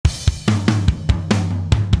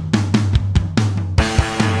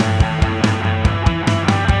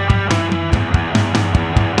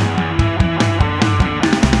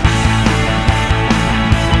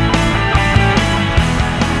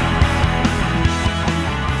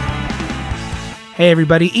Hey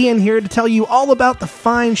everybody, Ian here to tell you all about the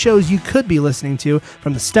fine shows you could be listening to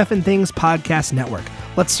from the Stuff and Things Podcast Network.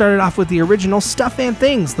 Let's start it off with the original Stuff and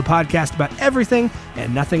Things, the podcast about everything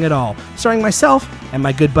and nothing at all, starring myself and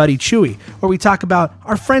my good buddy Chewy, where we talk about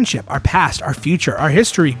our friendship, our past, our future, our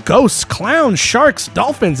history, ghosts, clowns, sharks,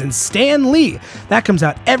 dolphins, and Stan Lee. That comes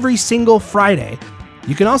out every single Friday.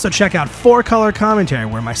 You can also check out 4Color Commentary,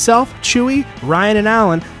 where myself, Chewy, Ryan, and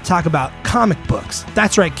Alan talk about comic books.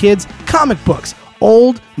 That's right, kids, comic books.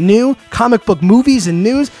 Old, new, comic book movies and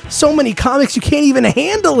news. So many comics you can't even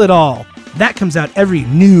handle it all. That comes out every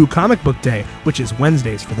new comic book day, which is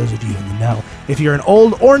Wednesdays for those of you in the know. If you're an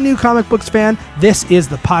old or new comic books fan, this is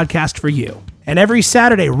the podcast for you. And every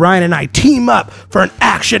Saturday, Ryan and I team up for an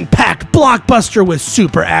action-packed blockbuster with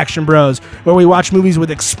Super Action Bros, where we watch movies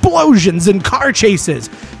with explosions and car chases.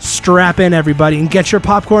 Strap in, everybody, and get your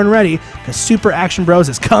popcorn ready, because Super Action Bros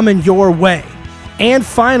is coming your way. And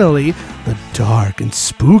finally, the dark and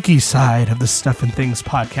spooky side of the Stuff and Things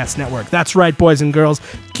Podcast Network. That's right, boys and girls.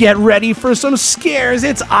 Get ready for some scares.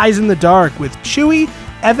 It's Eyes in the Dark with Chewy,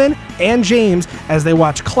 Evan, and James as they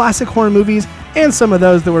watch classic horror movies and some of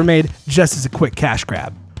those that were made just as a quick cash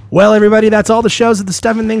grab. Well, everybody, that's all the shows of the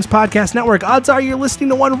Stuff and Things Podcast Network. Odds are you're listening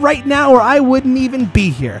to one right now, or I wouldn't even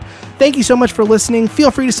be here. Thank you so much for listening.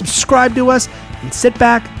 Feel free to subscribe to us and sit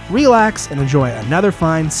back, relax, and enjoy another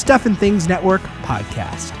fine Stuff and Things Network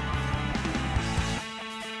podcast.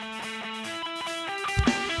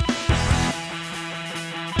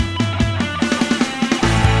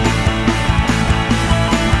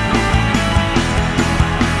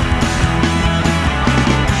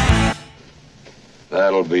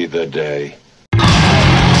 That'll be the day.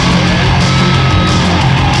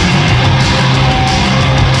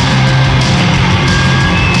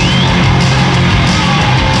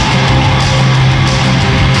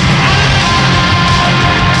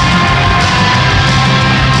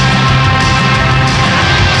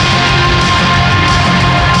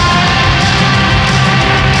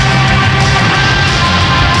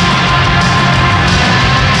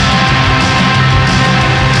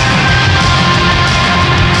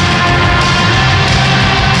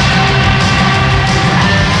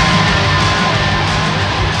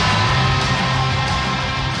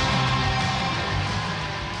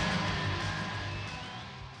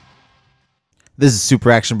 This is Super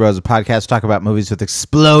Action Bros, a podcast talk about movies with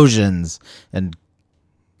explosions and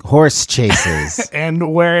horse chases.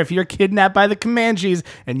 And where if you're kidnapped by the Comanches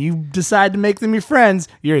and you decide to make them your friends,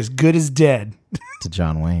 you're as good as dead. To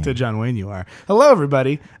John Wayne. To John Wayne you are. Hello,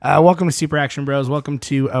 everybody. Welcome to Super Action Bros. Welcome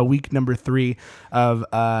to week number 3 of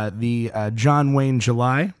the John Wayne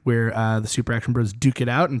July, where the Super Action Bros duke it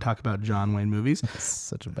out and talk about John Wayne movies. That's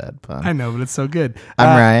such a bad pun. I know, but it's so good.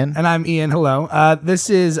 I'm Ryan. And I'm Ian. Hello.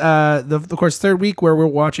 This is, of course, third week where we're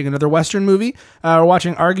watching another Western movie. We're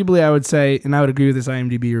watching, arguably, I would say, and I would agree with this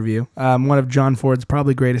IMDb review, one of John Ford's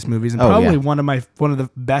probably greatest movies, and probably one of the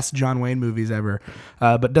best John Wayne movies ever,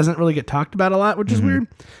 but doesn't really get talked about a lot, which is weird.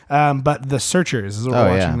 But The Searchers is what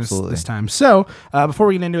we're watching this time. So before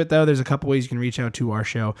we get into it, though, there's a couple ways you can reach out to our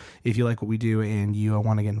show if you like what we do and you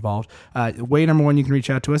want to get involved. Way number one you can reach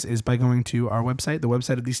out to us is by going to our website, the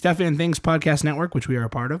website of the Stuff and Things Podcast Network, which we are a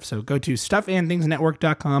part of. So go to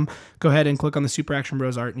stuffandthingsnetwork.com. Go ahead and click on the Super Action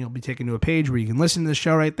Bros art, and you'll be taken to a page where you can listen to the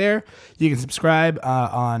show right there. You can subscribe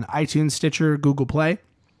on iTunes, Stitcher, Google Play.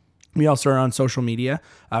 We also are on social media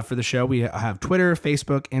for the show. We have Twitter,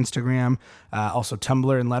 Facebook, Instagram, also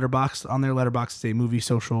Tumblr and Letterboxd. On there, Letterboxd is a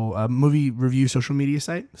movie review social media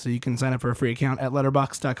site, so you can sign up for a free account at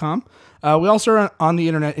letterboxd.com. We also are on the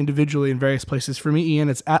internet individually in various places. For me, Ian,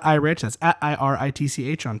 it's at iRich. That's at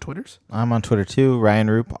IRITCH on Twitters. I'm on Twitter too, Ryan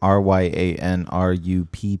Rupp,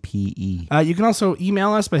 RyanRuppe. You can also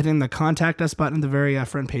email us by hitting the Contact Us button at the very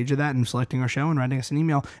front page of that and selecting our show and writing us an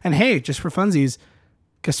email. And hey, just for funsies,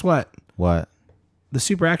 guess what? What? The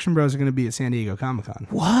Super Action Bros are going to be at San Diego Comic-Con.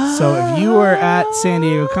 What? So if you are at San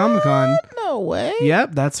Diego Comic-Con... No way.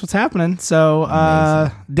 Yep, that's what's happening. So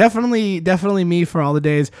definitely me for all the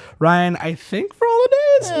days. Ryan, I think for all the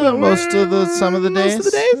days. Yeah, some of the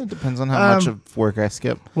days. It depends on how much of work I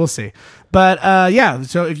skip. We'll see. But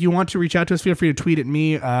so if you want to reach out to us, feel free to tweet at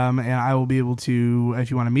me, and I will be able to,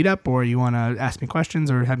 if you want to meet up or you want to ask me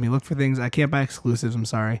questions or have me look for things. I can't buy exclusives, I'm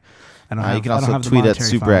sorry. You can also tweet at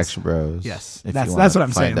Super Action Bros. Yes, that's what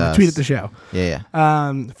I'm saying. Tweet at the show. Yeah.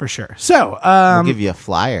 For sure. So we'll give you a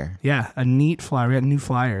flyer. Yeah, a neat flyer. We got new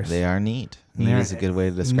flyers. They are neat. Neat is a good way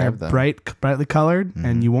to describe them. Brightly colored,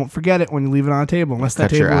 and you won't forget it when you leave it on a table, unless that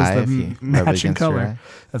table is the matching color.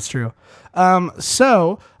 That's true.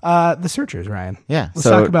 So The Searchers, Ryan. Yeah. Let's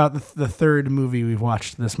talk about the third movie we've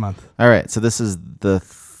watched this month. All right. So this is the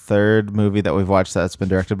third movie that we've watched that's been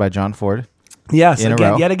directed by John Ford. Yes, In a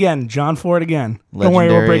row. yet again, John Ford again. Don't worry,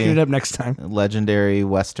 we're breaking it up next time. Legendary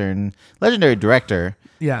director.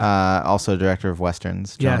 Yeah. Also director of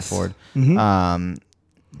Westerns, John Yes. Ford. Mm-hmm.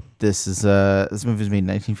 This movie was made in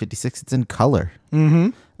 1956. It's in color,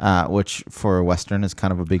 which for a Western is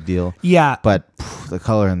kind of a big deal. Yeah. But the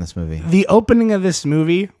color in this movie. The opening of this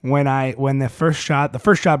movie, when the first shot,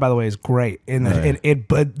 by the way, is great.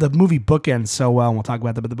 But the movie bookends so well, and we'll talk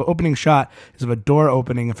about that. But the opening shot is of a door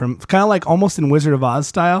opening from kind of like almost in Wizard of Oz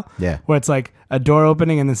style. Yeah. Where it's like a door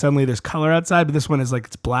opening and then suddenly there's color outside. But this one is like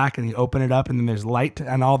it's black and you open it up and then there's light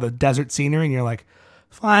and all the desert scenery and you're like,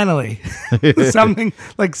 finally, something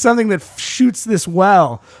that shoots this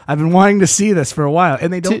well. I've been wanting to see this for a while,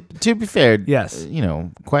 and they don't. To be fair, Yes.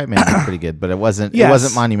 Quiet Man was pretty good, but it wasn't. Yes. It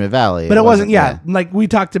wasn't Monument Valley. But it wasn't. Yeah, like we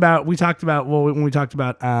talked about. Well, when we talked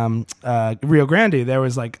about Rio Grande, there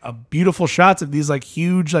was like a beautiful shots of these like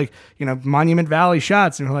huge Monument Valley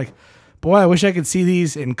shots, and we're like, boy, I wish I could see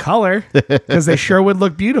these in color because they sure would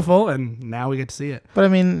look beautiful. And now we get to see it. But I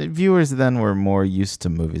mean, viewers then were more used to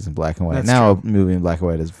movies in black and white. That's now, true. a movie in black and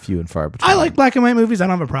white is few and far between. I like black and white movies. I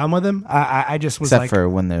don't have a problem with them. I just was except like, for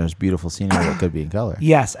when there's beautiful scenery that could be in color.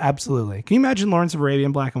 yes, absolutely. Can you imagine Lawrence of Arabia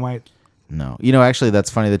in black and white? No. Actually,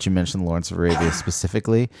 that's funny that you mentioned Lawrence of Arabia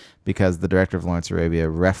specifically because the director of Lawrence of Arabia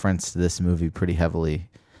referenced this movie pretty heavily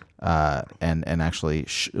and actually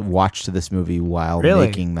watched this movie while Really?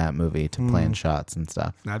 making that movie to plan shots and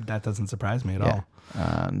stuff. That doesn't surprise me at Yeah.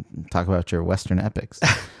 all. Talk about your Western epics.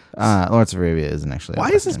 Lawrence of Arabia isn't actually. Why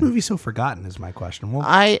is this movie so forgotten? Is my question.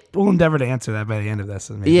 We'll endeavor to answer that by the end of this.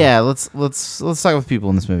 Maybe. Yeah, let's talk with people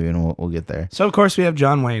in this movie and we'll get there. So of course we have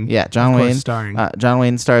John Wayne. Yeah, John of course, Wayne starring. John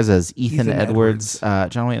Wayne stars as Ethan Ethan Edwards.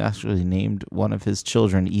 John Wayne actually named one of his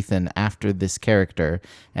children Ethan after this character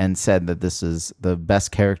and said that this is the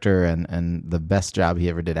best character and the best job he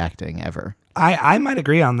ever did acting ever. I might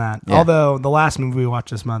agree on that. Yeah. Although the last movie we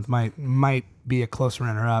watched this month might be a close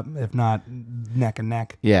runner up, if not neck and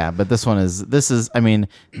neck. Yeah, but this is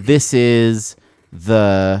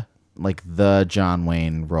the John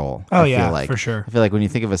Wayne role. Oh, I yeah, feel like. for sure. I feel like when you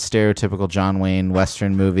think of a stereotypical John Wayne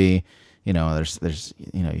Western movie, there's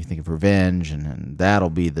you think of Revenge and That'll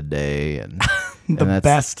Be the Day and The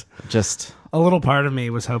best. Just A little part of me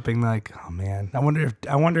was hoping like, oh man, I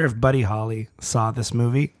wonder if Buddy Holly saw this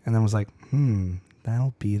movie and then was like,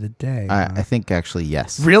 that'll be the day. I think actually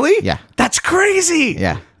yes. Really? Yeah. That's crazy.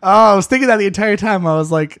 Yeah. Oh, I was thinking that the entire time. I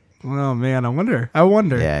was like, oh man, I wonder.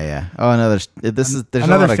 Yeah. Oh no, there's a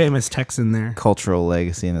Another lot of famous Texan there. cultural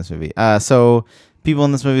legacy in this movie. So people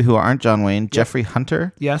in this movie who aren't John Wayne, Jeffrey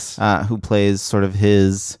Hunter, Yes. who plays sort of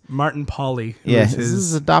his Martin Pauly. who yeah is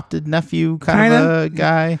his adopted nephew kind of a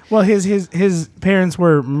guy. Well, his parents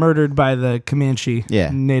were murdered by the Comanche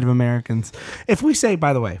Native Americans. If we say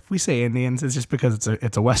Indians, it's just because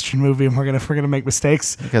it's a Western movie and we're gonna make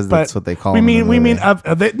mistakes Because But that's what they call we them in mean the we movie. mean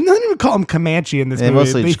they don't even call him Comanche in this They movie.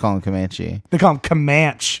 mostly just call him Comanche. They call him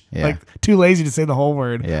Comanche. Yeah. Like too lazy to say the whole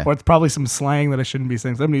word. Yeah. Or it's probably some slang that I shouldn't be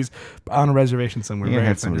saying. Somebody's on a reservation somewhere. You're very gonna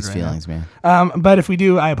hurt offended somebody's right feelings, man. now. But if we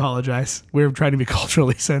do, I apologize. We're trying to be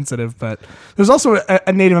culturally sensitive. But there's also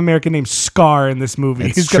a Native American named Scar in this movie.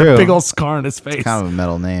 It's He's got true. a big old scar on his face. Kind of a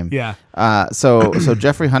metal name. Yeah. So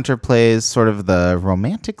Jeffrey Hunter plays sort of the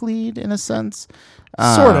romantic lead in a sense.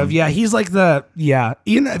 Sort of, yeah. He's like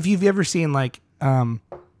if you've ever seen the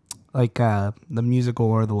musical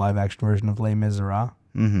or the live action version of Les Miserables,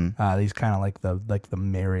 he's kind of like the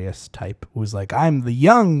Marius type, who's like, I'm the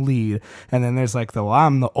young lead, and then there's like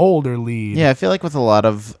I'm the older lead. Yeah, I feel like with a lot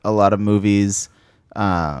of movies,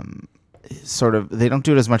 sort of they don't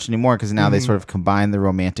do it as much anymore because now they sort of combine the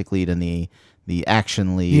romantic lead and the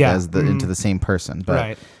action lead into the same person. But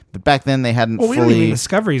Right. but back then they hadn't Well, we don't even fully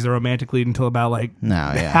discover he's the romantic lead until about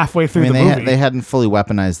halfway through the they movie. they hadn't fully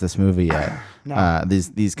weaponized this movie yet. No.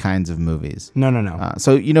 These kinds of movies. No.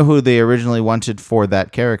 So you know who they originally wanted for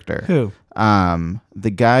that character? Who?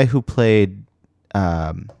 The guy who played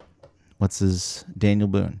Daniel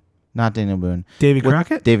Boone. Not Daniel Boone. Davy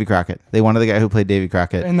Crockett? Davy Crockett. They wanted the guy who played Davy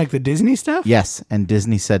Crockett. And like the Disney stuff? Yes, and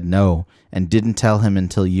Disney said no and didn't tell him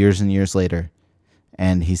until years and years later.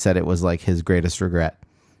 And he said it was like his greatest regret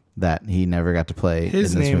that he never got to play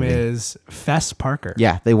His in this name movie. is Fess Parker.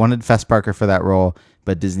 Yeah, they wanted Fess Parker for that role,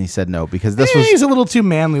 but Disney said no because this was He's a little too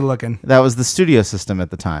manly looking. that was the studio system at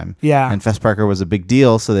the time. Yeah. And Fess Parker was a big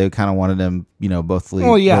deal, so they kind of wanted him, both lead.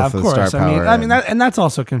 Well, yeah, both of for the course. star power I mean, that's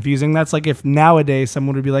also confusing. That's like if nowadays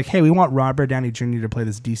someone would be like, "Hey, we want Robert Downey Jr. to play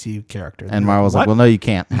this DC character," and Marvel's like, "What? "Well, no, you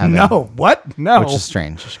can't have him." No, what? No, Which is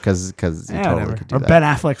strange because you totally whatever. could do Or that. Ben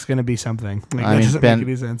Affleck's going to be something. Like, I that mean, doesn't make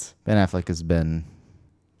any sense. Ben Affleck has been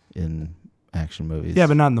in action movies. Yeah,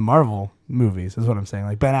 but not in the Marvel movies, is what I'm saying.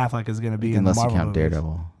 Like Ben Affleck is going to be in the unless Marvel you count movies.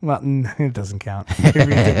 Daredevil. Well, it doesn't count. If you did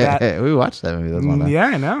that. We watched that movie. That was one of them. Yeah,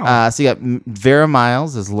 I know. So you got Vera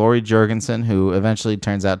Miles as Laurie Jorgensen, who eventually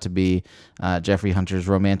turns out to be Jeffrey Hunter's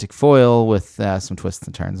romantic foil with some twists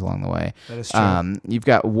and turns along the way. That is true. You've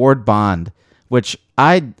got Ward Bond, which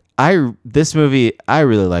this movie, I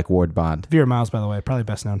really like Ward Bond. Vera Miles, by the way, probably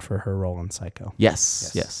best known for her role in Psycho.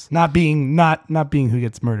 Yes. Not being who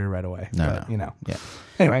gets murdered right away. No. Yeah.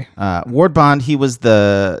 Anyway, Ward Bond, he was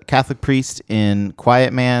the Catholic priest in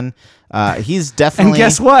Quiet Man. He's definitely. and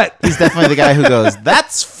guess what? He's definitely the guy who goes,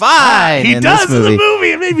 "That's fine." He in does this in the movie.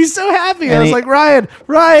 movie. It made me so happy. And I was like, Ryan,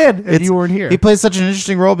 and you weren't here. He plays such an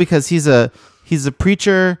interesting role because he's a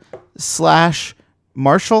preacher /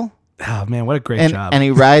 marshal. Oh man, what a great job!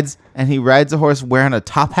 And he rides a horse wearing a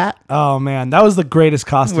top hat. Oh man, that was the greatest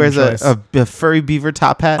costume Wears choice. a furry beaver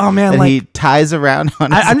top hat. Oh, man, and like- he ties around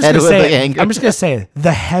on his I'm just head gonna with say, a hanger. I'm just gonna say, the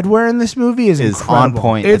headwear in this movie is on incredible.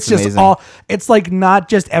 point. It's It's just amazing. it's like not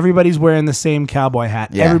just everybody's wearing the same cowboy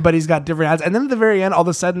hat. Yeah. Everybody's got different hats, and then at the very end, all of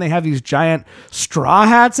a sudden they have these giant straw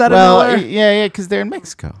hats out of Well, nowhere. yeah, because they're in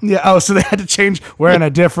Mexico. Yeah. Oh, so they had to change. We're in a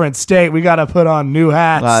different state. We got to put on new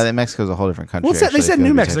hats. Mexico's a whole different country. well, they actually, said if you New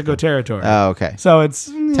wanna be Mexico technical. territory. Oh, okay. So it's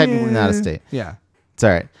Technically not a state. Yeah. It's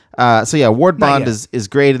all right. So yeah, Ward Not Bond yet. is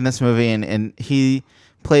great in this movie, and he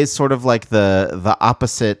plays sort of like the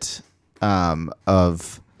opposite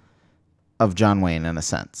of John Wayne in a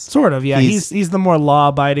sense. Sort of. Yeah. He's the more law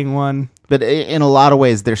abiding one. But in a lot of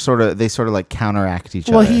ways, they sort of like counteract each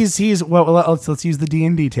Well, other. let's use the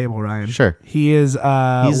D&D table, Ryan. Sure. He is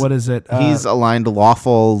what is it? He's aligned to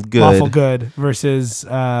lawful good. lawful good versus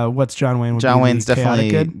what's John Wayne? Would John be Wayne's the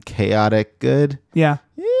chaotic definitely good. chaotic good. Yeah.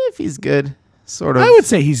 If he's good, sort of. I would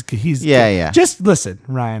say he's Yeah, good. yeah. Just listen,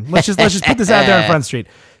 Ryan. Let's just put this out there on Front Street.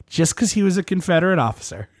 Just because he was a Confederate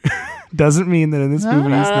officer doesn't mean that in this movie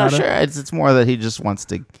he's not. Sure. It's more that he just wants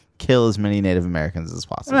to kill as many Native Americans as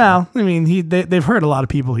possible. Well, I mean, they've hurt a lot of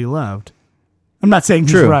people he loved. I'm not saying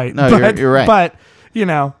he's True. right. No, but, you're right. But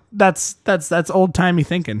that's old timey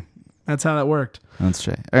thinking. That's how that worked. That's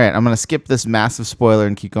true. All right, I'm gonna skip this massive spoiler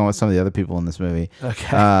and keep going with some of the other people in this movie.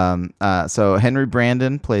 Okay. So Henry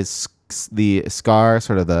Brandon plays the Scar,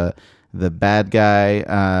 sort of the bad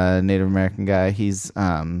guy, Native American guy. He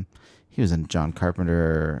was in John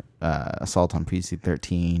Carpenter, Assault on Precinct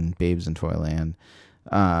 13, Babes in Toyland.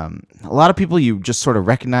 A lot of people you just sort of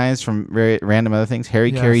recognize from very random other things.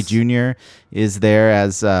 Harry Yes. Carey Jr. is there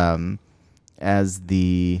as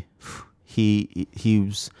the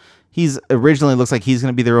he's originally looks like he's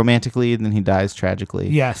going to be the romantic lead, and then he dies tragically.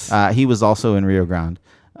 Yes. He was also in Rio Grande.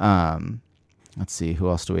 Let's see, who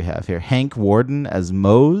else do we have here? Hank Warden as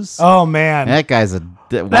Mose. Oh man, That guy's wow.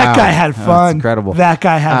 that guy had That's fun. incredible. That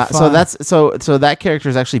guy had fun. So that character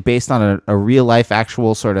is actually based on a real life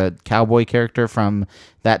actual sort of cowboy character from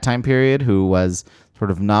that time period who was sort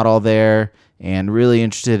of not all there and really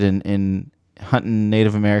interested in hunting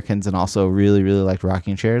Native Americans and also really, really liked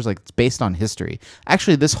rocking chairs. Like, it's based on history.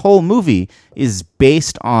 Actually, this whole movie is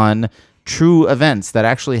based on true events that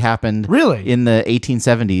actually happened Really? in the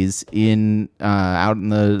 1870s in out in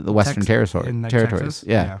the Western in, like, territories. Texas?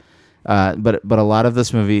 Yeah. But a lot of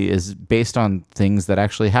this movie is based on things that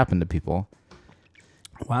actually happened to people.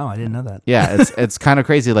 Wow, I didn't know that. Yeah, it's kind of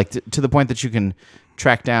crazy, like to the point that you can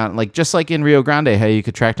track down, like just like in Rio Grande, how you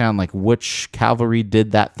could track down like which cavalry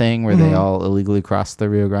did that thing where they all illegally crossed the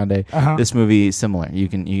Rio Grande. Uh-huh. This movie is similar. You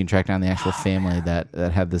can track down the actual family that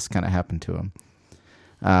had this kind of happen to them.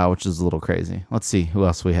 Which is a little crazy. Let's see who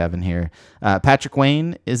else we have in here. Patrick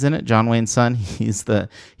Wayne is in it. John Wayne's son.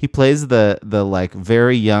 He plays the like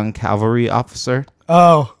very young cavalry officer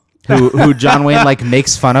Oh, who John Wayne like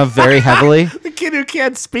makes fun of very heavily. the kid who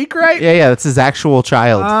can't speak right. Yeah, that's his actual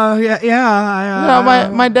child. Oh yeah.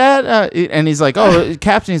 No, my dad, and he's like, oh,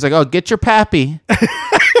 Captain. He's like, oh, get your pappy.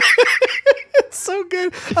 It's so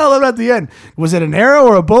good. I love it at the end. Was it an arrow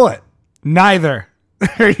or a bullet? Neither.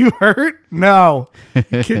 Are you hurt? No.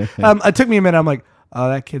 It took me a minute. I'm like, oh,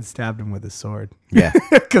 that kid stabbed him with his sword. Yeah.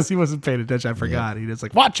 Because he wasn't paying attention. I forgot. He just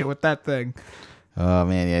like, watch it with that thing. Oh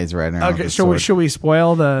man, yeah, he's riding around. Okay, with a should we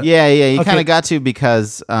spoil the? Yeah, you Okay. kind of got to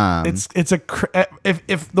because It's a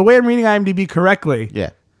if the way I'm reading IMDb correctly, yeah,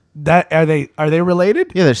 that are they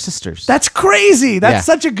related? they're sisters. That's crazy. That's Yeah.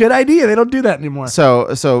 such a good idea. They don't do that anymore.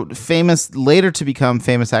 So famous, later to become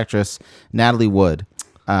famous actress Natalie Wood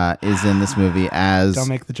is in this movie as Don't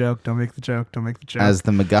make the joke. Don't make the joke. as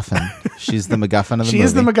the MacGuffin. She's the MacGuffin of the movie. She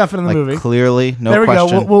is the MacGuffin of the Like, movie. Clearly, no there we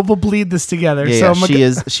question. go. We'll bleed this together. Yeah, so she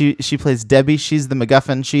is. She plays Debbie. She's the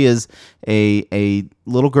MacGuffin. She is a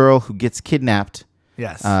little girl who gets kidnapped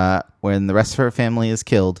Yes. when the rest of her family is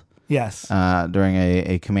killed. Yes. during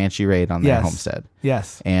a Comanche raid on their Yes. homestead.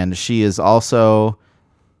 Yes. And she is also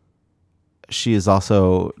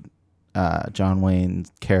John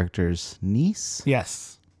Wayne's character's niece,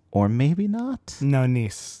 Yes. or maybe not. No,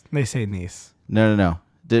 niece. They say niece. No.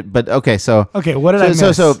 But okay, so Okay, what did I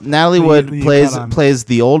miss? So Natalie Wood You plays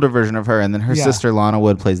the older version of her, and then her Yeah. sister Lana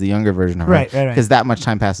Wood plays the younger version of her. Right. Because that much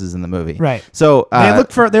time passes in the movie. Right. So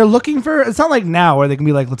They're looking for. It's not like now where they can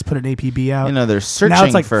be like, let's put an APB out. they're searching now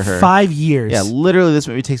it's like for her. 5 years. Yeah, literally, this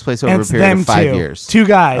movie takes place over And a it's period them of 5 two. years. Two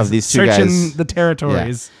guys of these two searching guys. the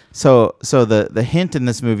territories. So the hint in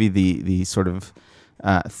this movie, the sort of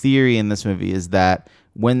theory in this movie is that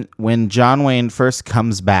when John Wayne first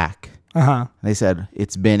comes back, they said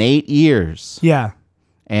it's been 8 years. Yeah.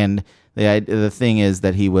 And the thing is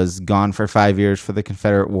that he was gone for 5 years for the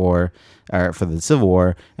Confederate War, or for the Civil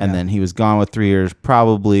War, and then he was gone with 3 years,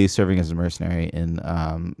 probably serving as a mercenary in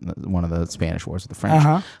one of the Spanish Wars with the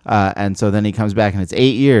French. And so then he comes back, and it's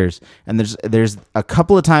 8 years. And there's a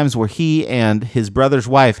couple of times where he and his brother's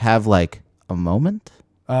wife have like a moment.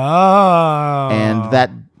 Oh. And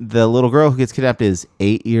that the little girl who gets kidnapped is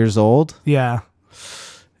 8 years old. Yeah.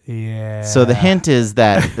 Yeah. So the hint is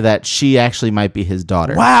that she actually might be his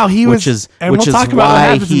daughter. Wow, which is and we'll talk about what why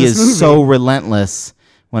happens in he this is movie. so relentless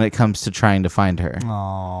when it comes to trying to find her.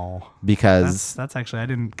 Oh. Because That's actually, I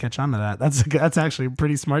didn't catch on to that. That's actually a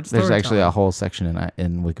pretty smart story. there's actually a whole section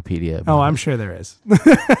in Wikipedia. Oh, about I'm it. sure there is.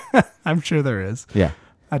 I'm sure there is. Yeah.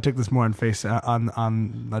 I took this more on face at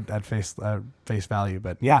face value,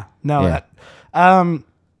 but yeah, no, Yeah.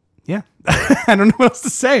 yeah, I don't know what else to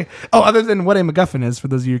say. Oh, other than what a MacGuffin is, for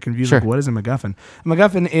those of you who are confused, Sure. like, what is a MacGuffin? A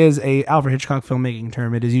MacGuffin is a Alfred Hitchcock filmmaking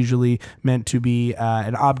term. It is usually meant to be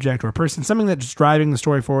an object or a person, something that's driving the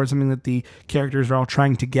story forward, something that the characters are all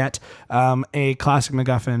trying to get. A classic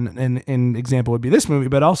MacGuffin, an example would be this movie,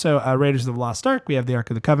 but also Raiders of the Lost Ark. We have the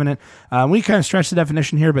Ark of the Covenant. We kind of stretch the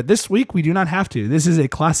definition here, but this week we do not have to. This is a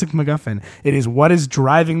classic MacGuffin. It is what is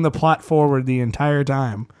driving the plot forward the entire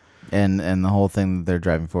time. And the whole thing that they're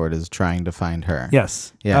driving forward is trying to find her.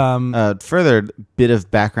 Yes. Yeah. Further bit of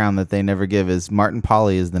background that they never give is Martin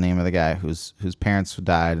Pauly is the name of the guy whose parents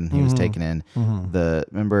died and he was taken in.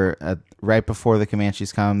 Remember right before the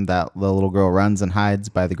Comanches come, that the little girl runs and hides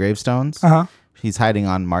by the gravestones. He's hiding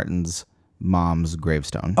on Martin's mom's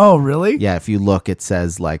gravestone. Oh, really? Yeah. If you look, it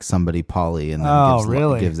says like somebody Pauly and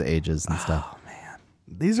then gives ages and stuff.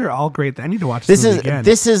 These are all great. I need to watch This this is movie again.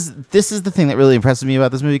 this is the thing that really impresses me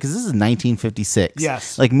about this movie, because this is 1956.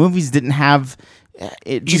 Yes. Like movies didn't have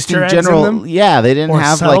it just Easter in eggs general. in them? Yeah, they didn't Or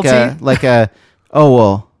have subtlety? like a oh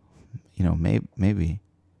well, maybe.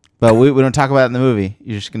 But we don't talk about it in the movie.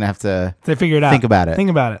 You're just gonna have to They figure it out. think about it.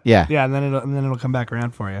 Think about it. Yeah. Yeah, and then it'll come back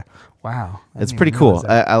around for you. Wow. I It's didn't pretty even cool. realize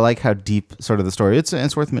that. I like how deep sort of the story.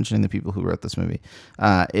 It's worth mentioning the people who wrote this movie.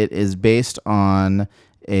 It is based on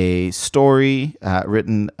a story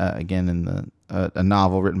written again in a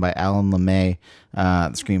novel written by Alan LeMay.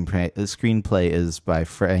 The screenplay is by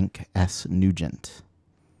Frank S. Nugent.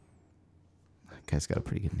 That guy's got a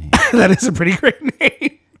pretty good name. That is a pretty great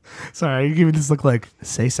name. Sorry, you give me this look like,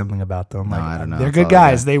 say something about them. No, Like, I don't know. They're That's good all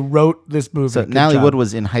I guys. got. They wrote this movie. So Good Natalie job. Wood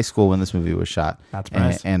was in high school when this movie was shot. Not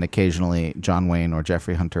surprised. And occasionally John Wayne or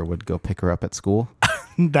Jeffrey Hunter would go pick her up at school.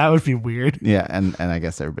 That would be weird. Yeah, and I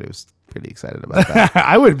guess everybody was pretty excited about that.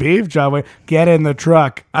 I would be if John Wayne get in the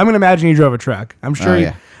truck. I'm gonna imagine he drove a truck. I'm sure. Oh,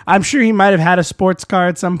 yeah. I'm sure he might have had a sports car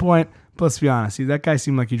at some point. But let's be honest, that guy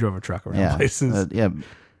seemed like he drove a truck around Yeah, places.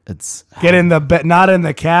 it's Get in the bed, not in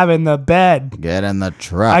the cab, in the bed. get in the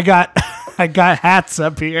truck. I got hats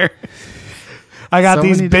up here. I got So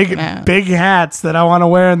these many different hats. big hats that I want to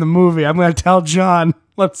wear in the movie. I'm gonna tell John.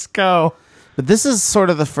 Let's go. But this is sort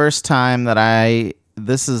of the first time that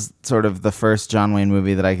this is sort of the first John Wayne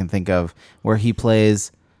movie that I can think of where he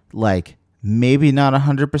plays like maybe not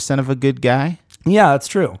 100% of a good guy. Yeah, that's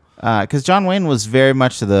true. Because John Wayne was very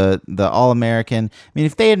much the all-American. I mean,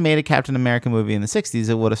 if they had made a Captain America movie in the 60s,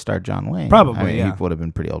 it would have starred John Wayne. Probably, I mean, yeah. he would have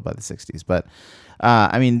been pretty old by the 60s. But,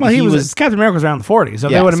 I mean, Well, he was Captain America was around the 40s, so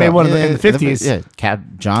yeah, they would have made one in the yeah, 50s. Yeah,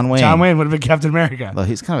 John Wayne. John Wayne would have been Captain America. Well,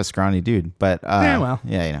 he's kind of a scrawny dude, but Yeah, well.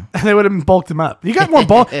 yeah, you know. They would have bulked him up. You got more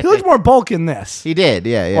bulk. He looked more bulk in this, He did,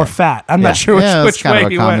 yeah. or fat. I'm Yeah. not sure Yeah, which it's kind way of a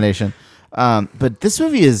he went. combination. But this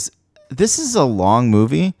movie is a long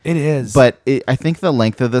movie. It is, But I think the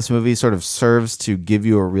length of this movie sort of serves to give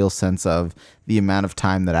you a real sense of the amount of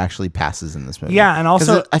time that actually passes in this movie. Yeah, and 'Cause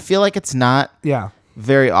also- I feel like it's not yeah.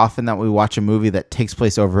 very often that we watch a movie that takes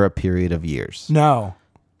place over a period of years, No,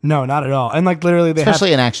 not at all. And like literally, they especially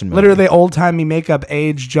have, an action movie. literally old timey makeup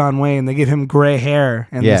age John Wayne. They give him gray hair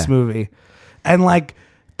in Yeah. this movie, and like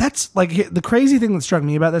that's like the crazy thing that struck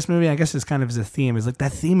me about this movie, I guess is kind of as a theme, is like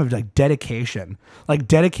that theme of like dedication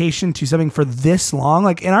to something for this long.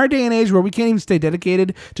 Like in our day and age where we can't even stay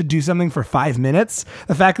dedicated to do something for 5 minutes,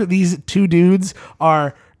 the fact that these two dudes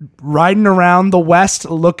are riding around the West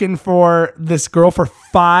looking for this girl for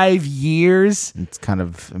 5 years. It's kind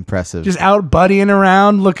of impressive. Just out buddying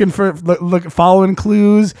around, looking for, following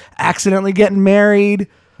clues, accidentally getting married,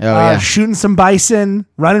 shooting some bison,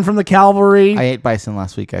 running from the cavalry. I ate bison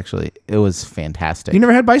last week, actually. It was fantastic. You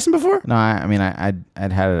never had bison before? No, I'd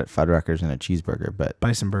had it at Fuddruckers and a cheeseburger, but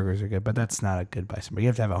bison burgers are good, but that's not a good bison burger. You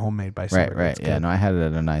have to have a homemade bison burger. Right. Yeah, no, I had it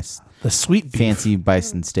at a nice, the sweet beef. fancy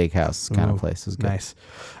bison steakhouse kind of place. It was good. Nice.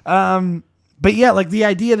 But yeah, like the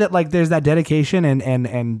idea that like there's that dedication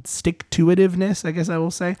and stick-to-itiveness, I guess I will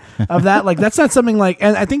say, of that. Like that's not something like,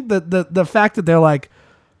 and I think the fact that they're like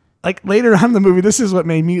later on in the movie, this is what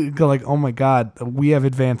made me go like, oh my God, we have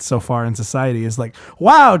advanced so far in society, is like,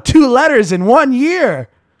 wow, 2 letters in 1 year.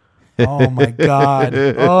 Oh my God.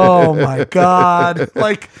 Oh my God.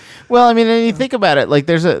 Like, well, I mean, and you think about it, like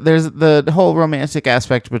there's the whole romantic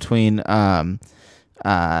aspect between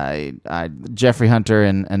Jeffrey Hunter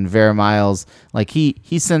and Vera Miles. Like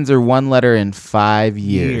he sends her 1 letter in 5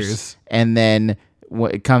 years. And then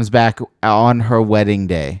it comes back on her wedding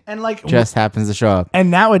day, and like just happens to show up. And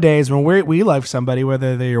nowadays, when we love somebody,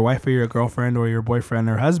 whether they're your wife or your girlfriend or your boyfriend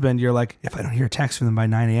or husband, you're like, if I don't hear a text from them by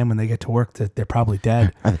 9 a.m. when they get to work, that they're probably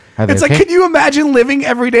dead. It's like, can you imagine living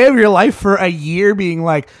every day of your life for a year being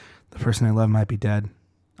like, the person I love might be dead?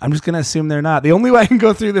 I'm just gonna assume they're not. The only way I can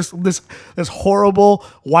go through this horrible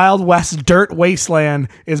Wild West dirt wasteland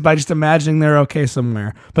is by just imagining they're okay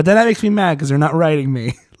somewhere. But then that makes me mad because they're not writing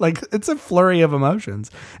me. Like, it's a flurry of emotions.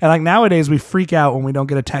 And like nowadays we freak out when we don't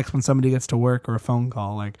get a text when somebody gets to work or a phone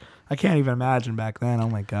call. Like, I can't even imagine back then. Oh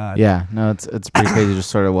my God. Yeah, no, it's pretty crazy. Just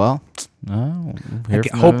sort of, well,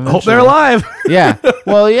 hope they're alive. Yeah.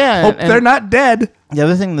 Well, yeah. Hope they're not dead.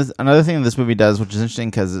 Another thing this movie does, which is interesting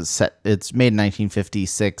because it's made in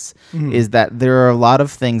 1956, is that there are a lot of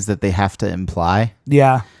things that they have to imply.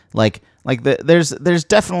 Yeah. There's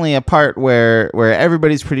definitely a part where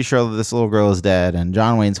everybody's pretty sure that this little girl is dead, and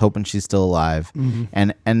John Wayne's hoping she's still alive,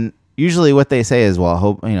 and usually what they say is, well,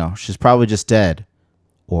 hope she's probably just dead,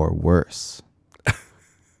 or worse.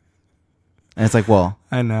 And it's like, well,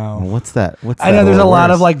 I know. What's that? I know there's a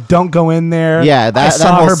lot of like, don't go in there. Yeah, I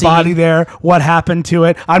saw her body there. What happened to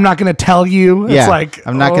it? I'm not going to tell you. Yeah, it's like,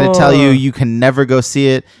 I'm not going to tell you. You can never go see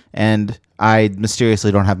it. And I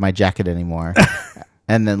mysteriously don't have my jacket anymore.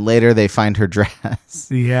 And then later they find her dress.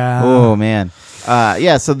 Yeah. Oh man.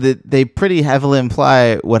 Yeah. So they pretty heavily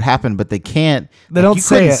imply what happened, but they can't. They don't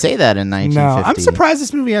say it. Say that in 1950. No, I'm surprised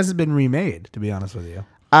this movie hasn't been remade, to be honest with you.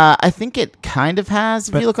 I think it kind of has.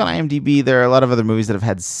 If you look on IMDb, there are a lot of other movies that have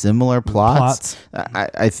had similar plots.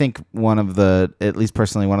 I think at least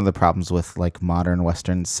personally, one of the problems with like modern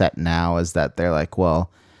Western set now is that they're like,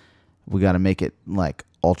 well, we got to make it like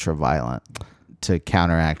ultra violent to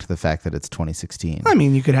counteract the fact that it's 2016. I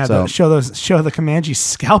mean, you could have show the Comanches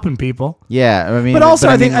scalping people. Yeah, I mean, but also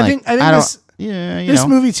I think this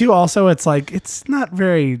movie too. Also, it's like it's not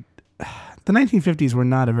very. The 1950s were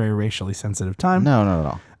not a very racially sensitive time. No, not at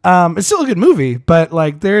all. It's still a good movie, but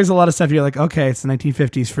like there is a lot of stuff you're like, okay, it's the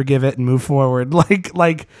 1950s, forgive it and move forward.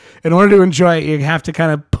 Like in order to enjoy it, you have to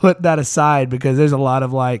kind of put that aside because there's a lot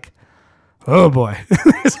of like, oh boy,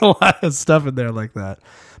 there's a lot of stuff in there like that.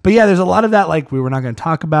 But yeah, there's a lot of that like we're not going to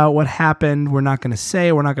talk about what happened, we're not going to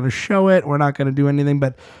say, we're not going to show it, we're not going to do anything,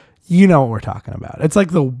 but you know what we're talking about. It's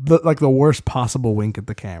like the worst possible wink at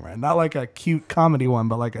the camera. Not like a cute comedy one,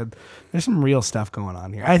 but there's some real stuff going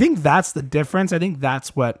on here. I think that's the difference. I think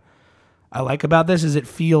that's what I like about this is it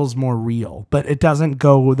feels more real, but it doesn't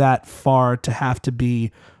go that far to have to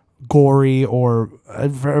be gory or,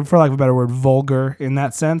 for lack of a better word, vulgar in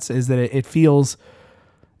that sense, is that it feels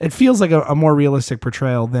like a more realistic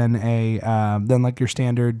portrayal than like your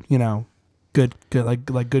standard, good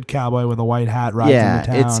like good cowboy with a white hat rides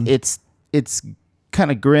into town. It's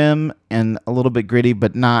kind of grim and a little bit gritty,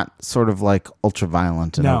 but not sort of like ultra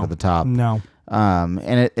violent and over the top. No.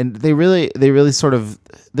 And they really sort of,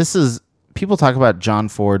 this is, people talk about John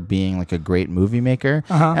Ford being like a great movie maker,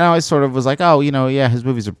 and I always sort of was like, oh, his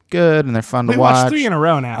movies are good and they're fun to watch. We watched 3 in a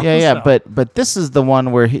row now. Yeah, so. But this is the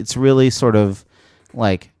one where it's really sort of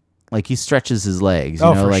like he stretches his legs,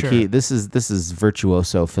 sure. This is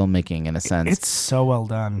virtuoso filmmaking in a sense. It's so well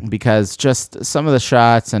done because just some of the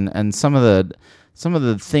shots and some of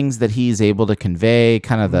the things that he's able to convey,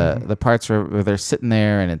 kind of the parts where they're sitting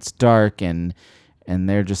there and it's dark and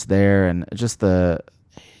they're just there, and just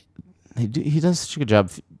he does such a good job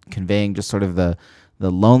conveying just sort of the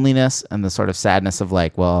loneliness and the sort of sadness of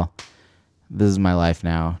like, well, this is my life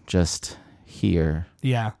now, just here.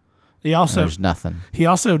 Yeah. There's nothing. He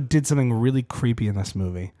also did something really creepy in this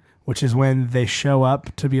movie, which is when they show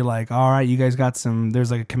up to be like, all right, you guys got there's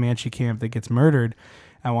like a Comanche camp that gets murdered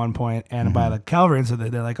at one point and by the cavalry. And so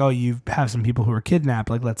they're like, oh, you have some people who were kidnapped.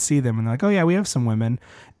 Like, let's see them. And they're like, oh yeah, we have some women.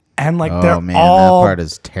 And like, that part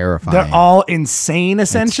is terrifying. They're all insane,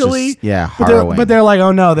 essentially. Harrowing. But they're like,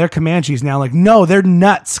 oh no, they're Comanches now. Like, no, they're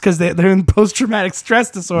nuts because they're in post-traumatic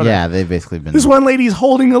stress disorder. Yeah, they've basically been. This one lady's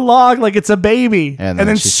holding a log like it's a baby, and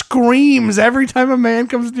then screams every time a man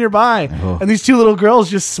comes nearby. Oh. And these two little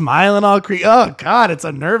girls just smiling all creepy. Oh God, it's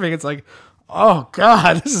unnerving. It's like, oh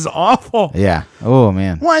God, this is awful. Yeah. Oh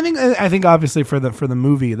man. Well, I think obviously for the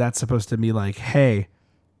movie, that's supposed to be like, hey,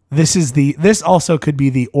 this also could be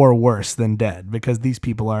the or worse than dead because these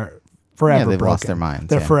people are forever they've broken. Lost their minds.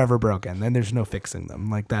 They're forever broken, and there's no fixing them.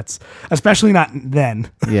 Like that's especially not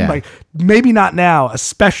then. Yeah. Like maybe not now,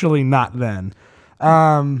 especially not then.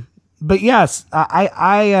 But yes,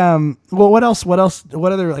 well, what else?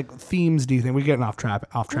 What other like themes do you think we're getting off track?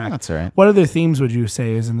 Oh, that's all right. What other themes would you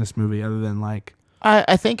say is in this movie other than like?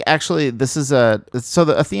 I think actually this is a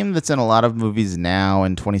theme that's in a lot of movies now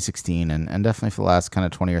in 2016 and definitely for the last kind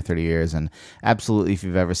of 20 or 30 years, and absolutely if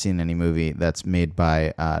you've ever seen any movie that's made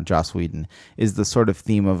by Joss Whedon, is the sort of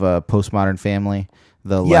theme of a postmodern family.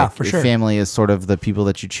 For sure. Family is sort of the people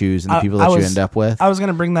that you choose and the people that you end up with. I was going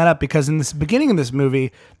to bring that up because in this beginning of this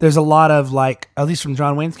movie, there's a lot of like, at least from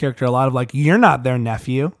John Wayne's character, a lot of like, you're not their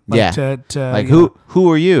nephew. Like, like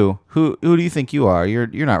who are you? Who do you think you are? You're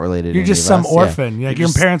not related. You're just some orphan. Yeah. Like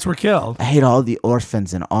your parents were killed. I hate all the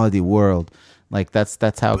orphans in all the world. Like that's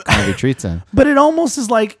how kind of he treats him. But it almost is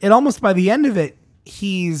like by the end of it,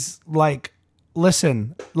 he's like,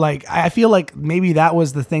 listen, like I feel like maybe that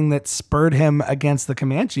was the thing that spurred him against the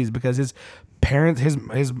Comanches because his parents, his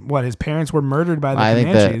parents were murdered by the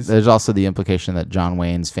Comanches. I think there's also the implication that John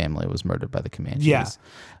Wayne's family was murdered by the Comanches.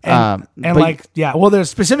 Yeah, well, there's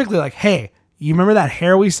specifically like, hey, you remember that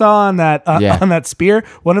hair we saw on that on that spear?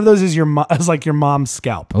 One of those is like your mom's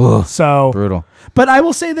scalp. Ugh, so brutal. But I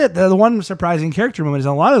will say that the one surprising character moment is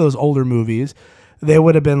in a lot of those older movies, they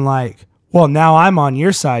would have been like, well, now I'm on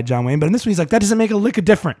your side, John Wayne. But in this one, he's like, that doesn't make a lick of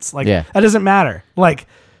difference. Like, that doesn't matter. Like,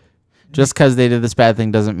 just because they did this bad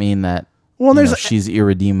thing doesn't mean that she's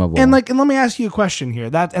irredeemable. And let me ask you a question here.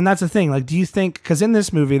 That's the thing. Like, do you think, because in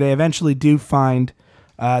this movie, they eventually do find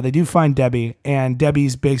Debbie, and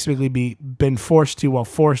Debbie's basically been forced,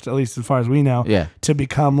 at least as far as we know, to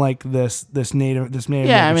become like this native.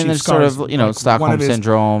 Yeah, I mean, there's sort of Stockholm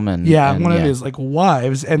syndrome and one of his like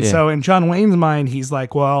wives, and so in John Wayne's mind, he's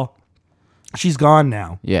like, well, she's gone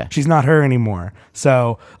now. Yeah. She's not her anymore.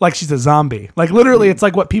 So, like, she's a zombie. Like, literally, it's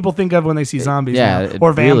like what people think of when they see zombies now,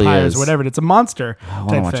 or vampires, really or whatever. It's a monster I want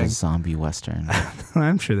to watch a zombie Western.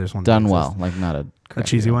 I'm sure there's one. Done well. Like, not a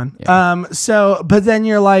cheesy one. Yeah. But then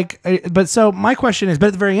you're like, so my question is, but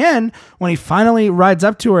at the very end, when he finally rides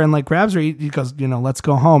up to her and, like, grabs her, he goes, let's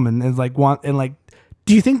go home. And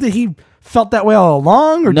do you think that he felt that way all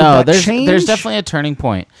along? Or no, did that change? There's definitely a turning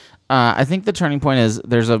point. I think the turning point is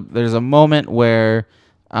there's a moment where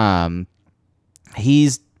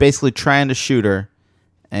he's basically trying to shoot her,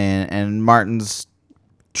 and Martin's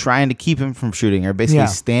trying to keep him from shooting her, basically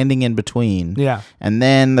standing in between. Yeah. And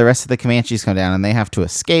then the rest of the Comanches come down and they have to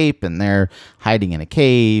escape, and they're hiding in a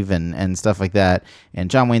cave and stuff like that. And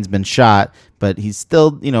John Wayne's been shot, but he's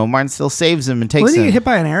still, Martin still saves him and takes him. Wasn't he get hit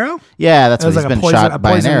by an arrow? Yeah, that's what he's been shot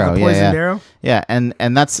by an arrow. A poisoned arrow? Yeah, and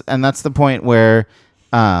that's the point where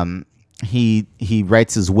he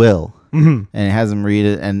writes his will, and has him read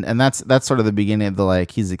it, and that's sort of the beginning of the,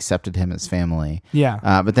 like, he's accepted him as family.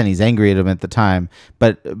 Yeah. But then he's angry at him at the time.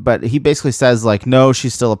 But he basically says, like, no,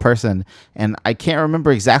 she's still a person. And I can't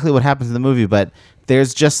remember exactly what happens in the movie, but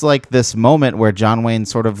there's just like this moment where John Wayne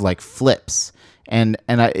sort of like flips. And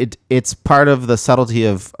it's part of the subtlety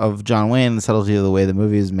of John Wayne, the subtlety of the way the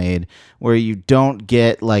movie is made, where you don't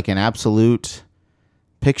get like an absolute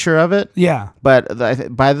picture of it. Yeah. But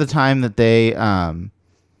by the time that they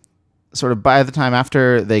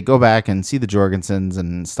after they go back and see the Jorgensens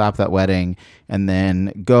and stop that wedding, and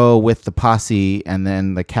then go with the posse and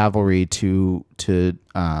then the cavalry to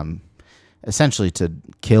essentially to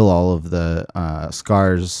kill all of the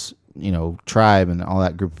Scars, tribe and all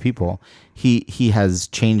that group of people, he has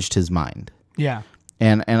changed his mind. Yeah.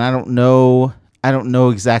 And I don't know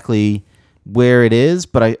exactly where it is,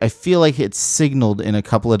 but I feel like it's signaled in a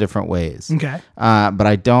couple of different ways. Okay. But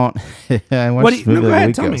I don't. I watched this movie go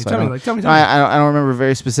ahead. Tell me. I I don't remember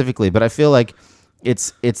very specifically, but I feel like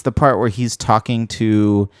it's the part where he's talking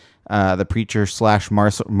to the preacher /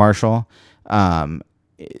 Marshall,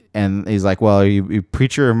 and he's like, well, are you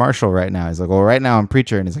preacher or marshal right now? He's like, well, right now I'm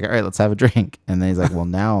preacher. And he's like, all right, let's have a drink. And then he's like, well,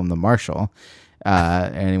 now I'm the marshal.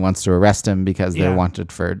 And he wants to arrest him because they're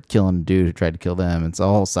wanted for killing a dude who tried to kill them. It's a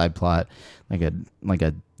whole side plot, like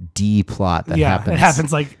a D plot that happens.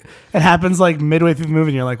 It happens like midway through the movie,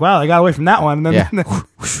 and you're like, wow, I got away from that one. And then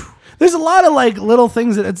there's a lot of like little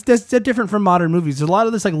things that's different from modern movies. There's a lot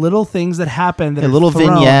of this like little things that happen that are little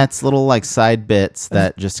thrown. vignettes, little like side bits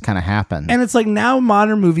that just kind of happen. And it's like now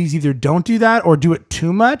modern movies either don't do that or do it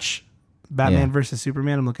too much. Batman versus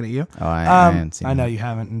Superman. I'm looking at you. Oh, I haven't seen I know you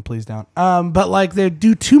haven't, and please don't. But like they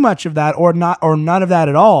do too much of that, or not, or none of that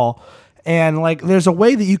at all. And like there's a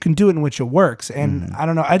way that you can do it in which it works. And I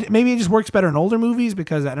don't know. Maybe it just works better in older movies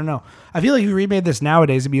because I don't know. I feel like if you remade this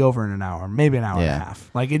nowadays, it'd be over in an hour, maybe an hour and a half.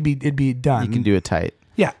 Like it'd be done. You can do it tight.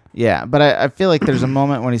 Yeah. Yeah, but I feel like there's a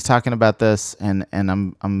moment when he's talking about this, and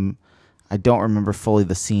I don't remember fully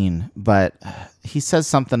the scene, but he says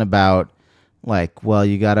something about like, well,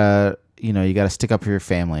 you gotta stick up for your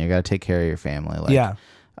family. You gotta take care of your family. Like,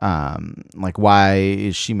 like why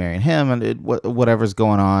is she marrying him, and whatever's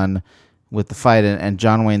going on with the fight, and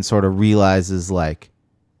John Wayne sort of realizes like,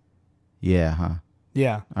 yeah,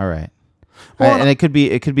 all right. Well, and it could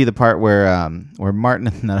be the part where Martin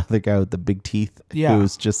and that other guy with the big teeth,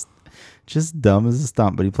 who's just dumb as a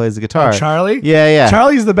stump, but he plays the guitar. Oh, Charlie? Yeah.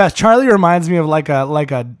 Charlie's the best. Charlie reminds me of like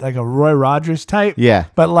a Roy Rogers type. Yeah.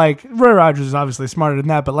 But like Roy Rogers is obviously smarter than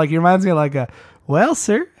that, but like he reminds me of like a, well,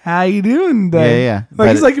 sir, how you doing today? Yeah.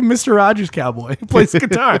 Like he's like a Mr. Rogers cowboy. He plays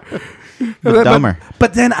guitar. Dumber.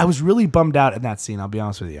 But then I was really bummed out in that scene, I'll be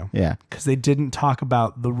honest with you. Yeah. Because they didn't talk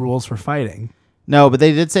about the rules for fighting. No, but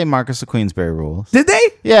they did say Marcus of Queensberry rules. Did they?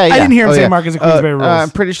 Yeah. I didn't hear him say Marcus of Queensberry rules. I'm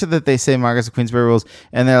pretty sure that they say Marcus of Queensberry rules,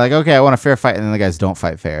 and they're like, okay, I want a fair fight, and then the guys don't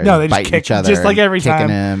fight fair. No, they bite just kick each other, just like every time.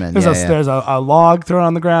 Him and, there's a log thrown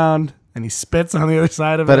on the ground, and he spits on the other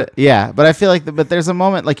side of it. But I feel like, but there's a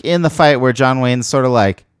moment like in the fight where John Wayne's sort of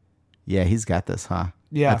like, yeah, he's got this, huh?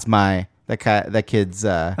 Yeah, that kid's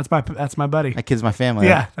that's my buddy. That kid's my family.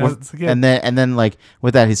 Yeah, and then like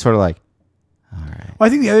with that, he's sort of like, all right. Well, I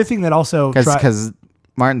think the other thing that also because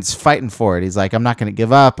Martin's fighting for it. He's like, I'm not going to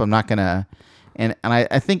give up. I'm not going to. And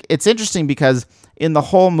I think it's interesting because in the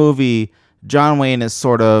whole movie, John Wayne is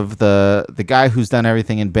sort of the guy who's done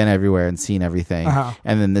everything and been everywhere and seen everything.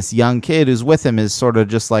 And then this young kid who's with him is sort of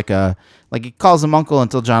just like he calls him uncle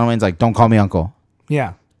until John Wayne's like, don't call me uncle.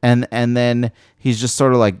 Yeah. And then he's just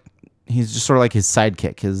sort of like his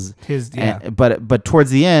sidekick. But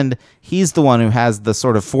towards the end, he's the one who has the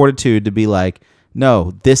sort of fortitude to be like,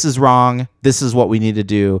 no, this is wrong. This is what we need to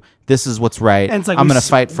do. This is what's right. And it's like I'm going to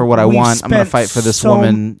fight for what I want. I'm going to fight for this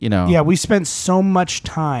woman, Yeah, we spent so much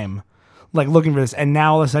time like looking for this, and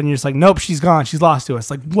now all of a sudden you're just like, nope, she's gone. She's lost to us.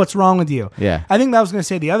 Like, what's wrong with you? Yeah. I think that was going to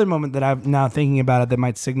say the other moment that I'm now thinking about it that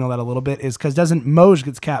might signal that a little bit is because doesn't Mose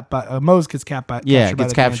gets captured by the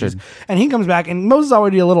Comanches. And he comes back, and Mose is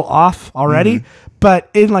already a little off already, but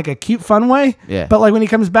in like a cute, fun way. Yeah. But like when he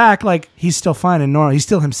comes back, like he's still fine and normal. He's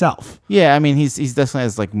still himself. Yeah, I mean he's definitely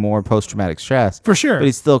has like more post traumatic stress for sure, but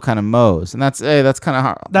he's still kind of Mose, and that's kind of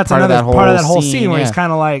hard. That's part another part of that whole scene where he's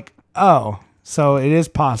kind of like, oh. So it is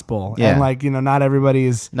possible. Yeah. And like, not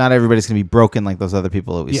everybody's going to be broken like those other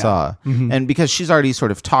people that we saw. And because she's already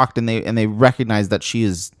sort of talked and they recognize that she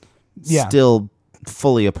is still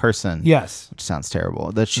fully a person. Yes. Which sounds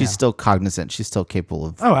terrible. That she's still cognizant. She's still capable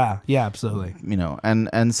of. Oh, wow. Yeah, absolutely.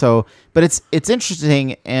 And so, but it's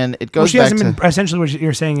interesting, and it goes she back hasn't to. Been, essentially what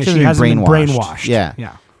you're saying is she hasn't been brainwashed. Yeah.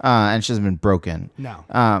 Yeah. And she hasn't been broken. No.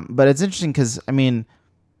 But it's interesting because,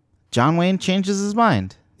 John Wayne changes his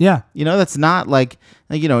mind. Yeah. That's not like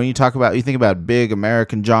when you think about big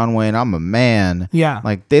American John Wayne, I'm a man. Yeah.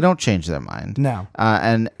 Like they don't change their mind. No.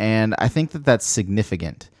 And I think that that's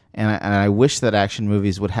significant. And I wish that action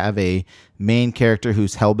movies would have a main character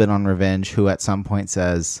who's hell-bent on revenge who at some point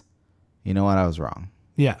says, you know what, I was wrong.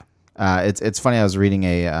 Yeah. It's funny. I was reading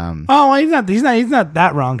a. He's not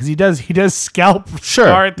that wrong because he does scalp.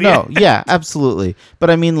 Sure. At the end. Yeah, absolutely. But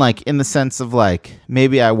I mean, like in the sense of like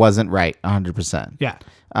maybe I wasn't right 100%. Yeah.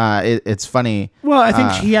 It's funny. Well, I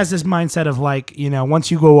think he has this mindset of like,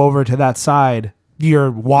 once you go over to that side, you're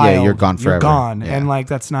wild. Yeah, you're gone forever. You're gone, Yeah. and like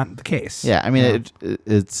that's not the case. Yeah, I mean,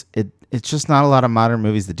 it's just not a lot of modern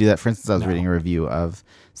movies that do that. For instance, I was reading a review of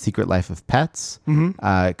Secret Life of Pets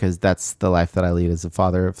because that's the life that I lead as a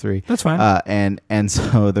father of 3. That's fine. And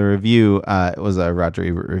so the review was a Roger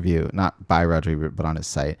Ebert review, not by Roger Ebert, but on his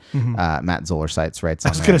site. Matt Zoller Sites writes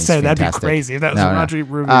on I was going to say, that'd be crazy if that was a Roger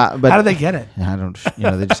Ebert review. But how did they get it? I don't,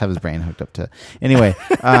 they just have his brain hooked up to. Anyway,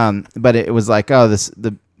 but it was like,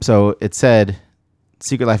 so it said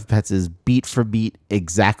Secret Life of Pets is beat for beat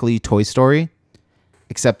exactly Toy Story.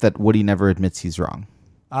 except that Woody never admits he's wrong.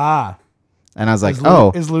 Ah. And I was like,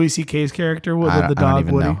 is Louis C.K.'s character the I dog don't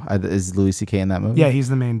even Woody? know. Is Louis C.K. in that movie? Yeah, he's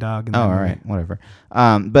the main dog. In that movie. All right, whatever.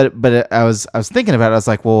 But I was thinking about it. I was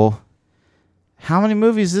like, well, how many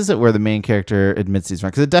movies is it where the main character admits he's wrong?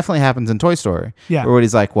 Because it definitely happens in Toy Story. Yeah. Where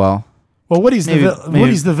Woody's like, well, Woody's maybe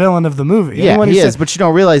the villain of the movie. yeah, Anyone who he said- is, but you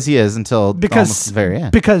don't realize he is until almost the very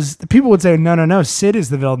end. Because people would say, no, Sid is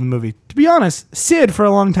the villain of the movie. To be honest, Sid for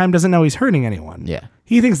a long time doesn't know he's hurting anyone. Yeah.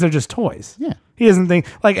 He thinks they're just toys. Yeah. He doesn't think,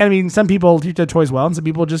 some people treat their toys well, and some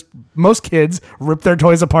people most kids rip their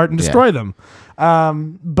toys apart and destroy them.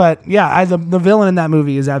 But yeah, the villain in that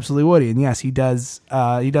movie is absolutely Woody. And yes, he does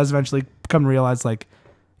eventually come to realize, like,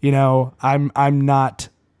 I'm not,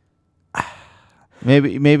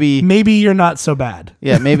 maybe you're not so bad.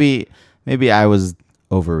 Yeah, maybe I was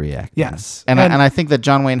overreacting. Yes. And I think that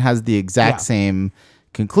John Wayne has the exact same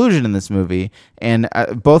conclusion in this movie, and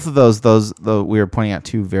both of those we were pointing out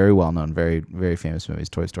two very well-known, very, very famous movies,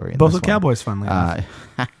 Toy Story and both this with cowboys, funnily enough.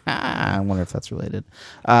 I wonder if that's related,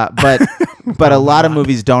 but a lot of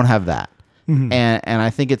movies don't have that. Mm-hmm. And I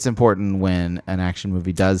think it's important when an action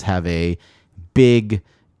movie does have a big,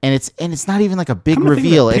 and it's not even like a big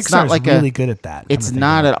reveal. It's not like really good at that. It's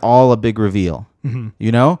not at all a big reveal.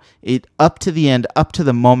 Mm-hmm. It up to the end, up to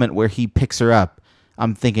the moment where he picks her up,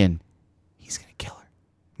 I'm thinking he's gonna kill her.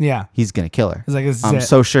 Yeah, he's gonna kill her. It's like, I'm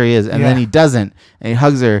so sure he is, and then he doesn't, and he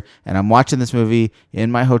hugs her, and I'm watching this movie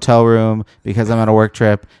in my hotel room because I'm on a work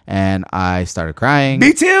trip, and I started crying.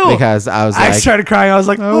 Me too. Because I started crying. I was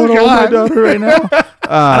like, oh God, my daughter right now.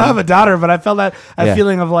 I don't have a daughter, but I felt that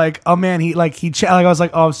feeling of like, oh man, I was like,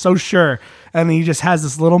 oh, I'm so sure, and he just has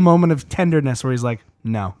this little moment of tenderness where he's like,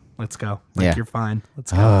 no, let's go. Like, you're fine.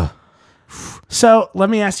 Let's go. So let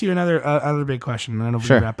me ask you another big question. I don't know if we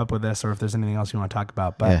can wrap up with this or if there's anything else you want to talk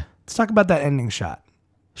about, but let's talk about that ending shot.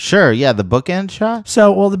 Sure, yeah, the bookend shot.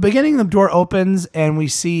 So, the beginning, the door opens and we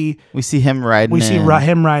see him riding. We see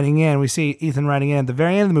him riding in. We see Ethan riding in. At the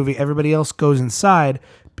very end of the movie, everybody else goes inside.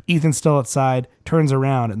 Ethan's still outside, turns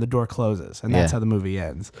around, and the door closes, and that's how the movie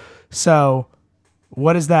ends. So,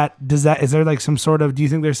 what is that? Is there like some sort of? Do you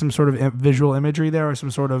think there's some sort of visual imagery there, or some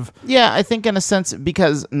sort of? Yeah, I think in a sense,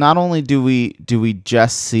 because not only do we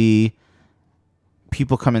just see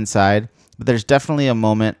people come inside, but there's definitely a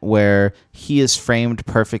moment where he is framed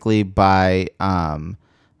perfectly by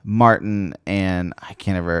Martin, and I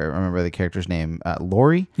can't ever remember the character's name,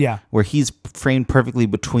 Laurie. Yeah, where he's framed perfectly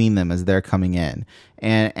between them as they're coming in,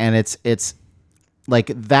 and it's like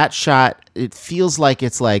that shot. It feels like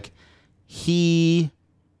it's like he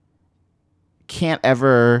can't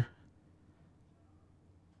ever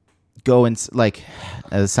go and like.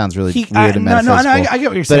 It sounds really weird and metaphysical. No, I get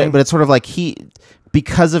what you're saying, but it's sort of like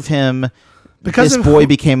because of him. This boy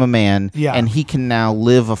became a man, and he can now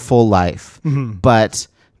live a full life. Mm-hmm. But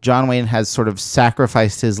John Wayne has sort of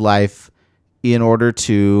sacrificed his life in order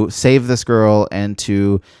to save this girl and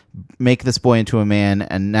to make this boy into a man,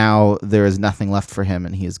 and now there is nothing left for him,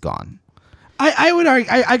 and he is gone. I would argue,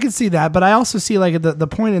 I could see that, but I also see like the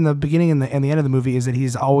point in the beginning and the end of the movie is that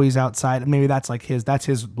he's always outside, and maybe that's like his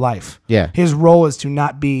life. Yeah, his role is to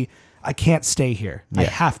not be. I can't stay here. Yeah. I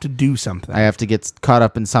have to do something. I have to get caught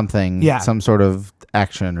up in something. Yeah. Some sort of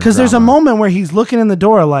action. Because there's a moment where he's looking in the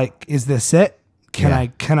door like, is this it? Can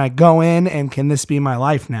I go in and can this be my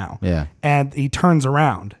life now? Yeah. And he turns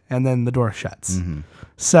around and then the door shuts. Mm-hmm.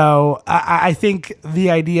 So I think the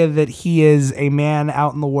idea that he is a man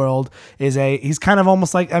out in the world he's kind of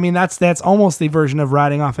almost like, I mean, that's almost the version of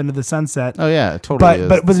riding off into the sunset. Oh yeah, totally.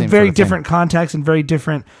 But with very different context and very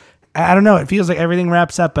different. I don't know. It feels like everything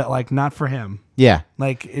wraps up, but like not for him. Yeah.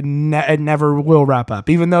 Like it never will wrap up.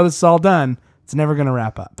 Even though this is all done, it's never going to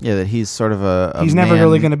wrap up. Yeah, that he's sort of he's never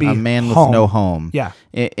really going to be a man home. with no home. Yeah.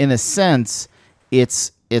 In a sense,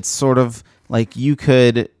 it's sort of like you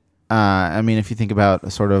could. I mean, if you think about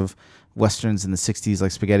sort of westerns in the 60s,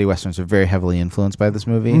 like spaghetti westerns are very heavily influenced by this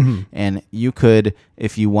movie. Mm-hmm. And you could,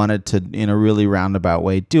 if you wanted to, in a really roundabout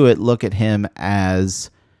way, do it. Look at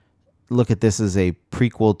this as a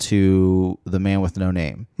prequel to The Man with No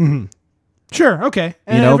Name. Mm-hmm. Sure. Okay.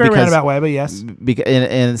 In a very roundabout way, but yes. Because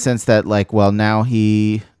in the sense that, like, well, now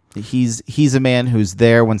he's a man who's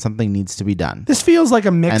there when something needs to be done. This feels like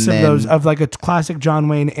a mix of like a classic John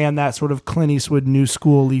Wayne and that sort of Clint Eastwood new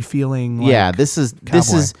school-y feeling. Like, yeah, this is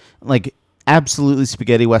like absolutely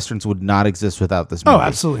spaghetti westerns would not exist without this movie. Oh,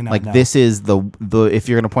 absolutely not. Like this is the if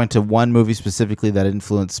you're going to point to one movie specifically that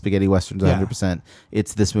influenced spaghetti westerns 100%,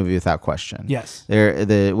 it's this movie without question. Yes.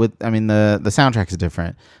 The soundtrack is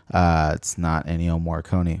different. It's not Ennio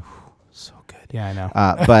Morricone. So good. Yeah, I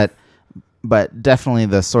know. But definitely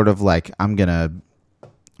the sort of like I'm gonna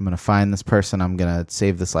gonna find this person. I'm gonna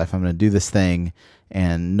save this life. I'm gonna do this thing,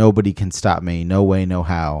 and nobody can stop me. No way, no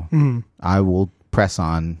how. I will press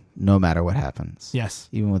on no matter what happens. Yes.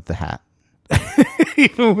 Even with the hat.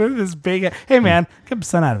 Even with this big, hey man, get the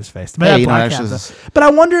sun out of his face. But, Hey, that you know, black that's hat, just- though. But I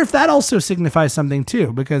wonder if that also signifies something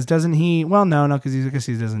too, because doesn't he? Well, no, because I guess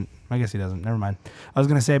he doesn't. I guess he doesn't. Never mind. I was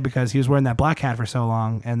gonna say because he was wearing that black hat for so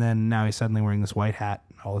long, and then now he's suddenly wearing this white hat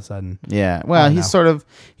all of a sudden. Yeah. Well, don't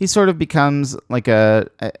he sort of becomes like I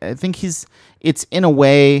think it's in a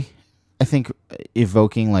way, I think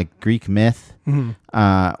evoking like Greek myth,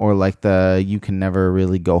 or like the you can never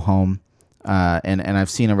really go home. And I've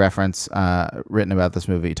seen a reference written about this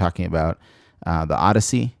movie talking about the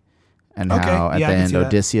Odyssey and how at the end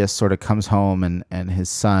Odysseus sort of comes home and his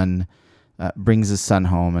son brings his son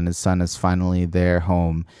home, and his son is finally their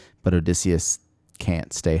home, but Odysseus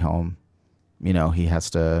can't stay home. You know, he has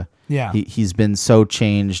to. Yeah. He's been so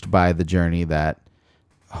changed by the journey that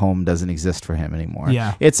home doesn't exist for him anymore.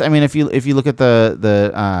 Yeah. It's, I mean, if you look at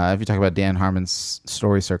the if you talk about Dan Harmon's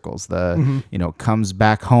story circles, you know, comes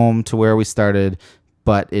back home to where we started,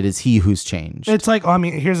 but it is he who's changed. It's like, I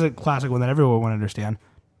mean, here's a classic one that everyone would understand: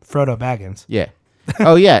 Frodo Baggins. Yeah.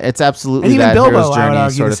 Oh yeah, it's absolutely And even that Bilbo, hero's I journey would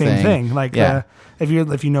argue sort the of same thing. Like, yeah. if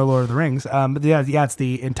you know Lord of the Rings, but yeah, it's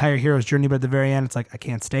the entire hero's journey. But at the very end, it's like I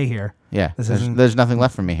can't stay here. Yeah, This there's, isn't- there's nothing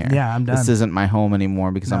left for me here. Yeah, I'm done. This isn't my home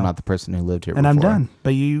anymore because I'm No. not the person who lived here And before. I'm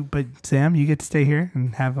done. But Sam, you get to stay here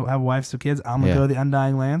and have wives and kids. I'm gonna Yeah. go to the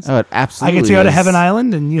Undying Lands. Oh, it I absolutely get to go to is. Heaven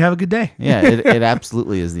Island, and you have a good day. Yeah, it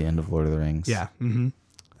absolutely is the end of Lord of the Rings. Yeah.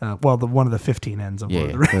 Mm-hmm. Well, one of the 15 ends of Yeah,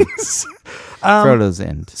 Lord of the yeah. Rings. Frodo's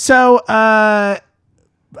end. So,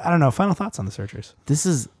 I don't know. Final thoughts on The Searchers. This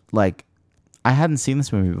is like, I hadn't seen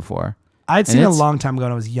this movie before. I'd seen And it a it's- long time ago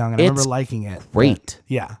when I was young, and I remember it's liking it. Great.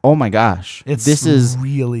 Yeah. Oh my gosh. This is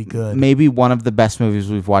really good. maybe one of the best movies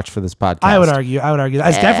we've watched for this podcast. I would argue.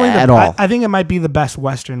 It's definitely At all. I think it might be the best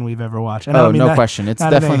Western we've ever watched. And I Oh, don't mean no that- question. It's not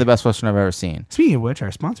in definitely a- the best Western I've ever seen. Speaking of which,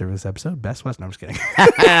 our sponsor for this episode, Best Western. I'm just kidding.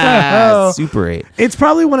 Super 8. It's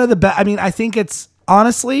probably one of the best. I mean, I think it's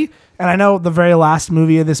honestly, and I know the very last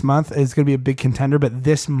movie of this month is going to be a big contender, but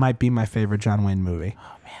this might be my favorite John Wayne movie.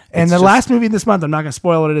 Oh man! And the last movie this month, I'm not going to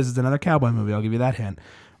spoil what it is. It's another cowboy movie. I'll give you that hint.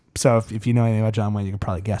 So if you know anything about John Wayne, you can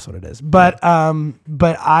probably guess what it is. But I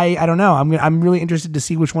don't know. I'm really interested to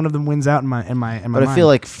see which one of them wins out in my But mind. I feel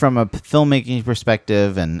like from a filmmaking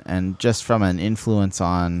perspective and just from an influence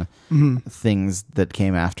on things that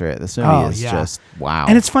came after it, this movie is just wow.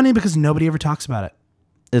 And it's funny because nobody ever talks about it.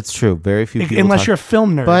 It's true. Very few people Unless talk- you're a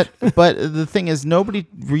film nerd. But the thing is, nobody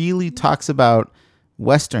really talks about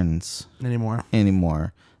Westerns anymore.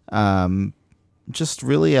 Just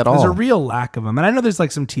really at all. There's a real lack of them. And I know there's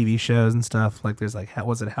like some TV shows and stuff. Like there's like,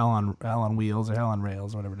 was it Hell on Wheels or Hell on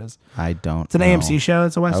Rails or whatever it is? I don't. It's an AMC show.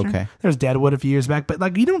 It's a Western. Okay. There's Deadwood a few years back. But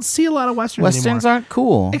like you don't see a lot of Westerns Westerns anymore. aren't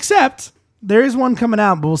cool. Except there is one coming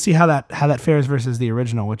out, but we'll see how that fares versus the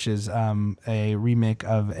original, which is a remake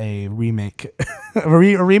of a remake, a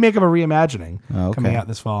remake of a reimagining Oh, okay. coming out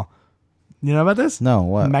this fall. You know about this? No,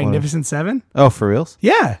 what? Magnificent Seven? Oh, for reals?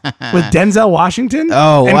 Yeah, with Denzel Washington.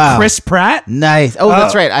 Oh, and wow. Chris Pratt. Nice. Oh,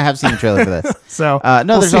 that's right. I have seen the trailer for this. So No,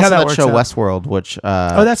 we'll there's see how also that works show out. Westworld, which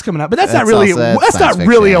Oh, that's coming up, but that's not really also- that's not science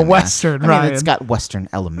really a fiction, yeah. Western, I Ryan. mean, it's got Western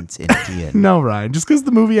elements in it. No, Ryan, just because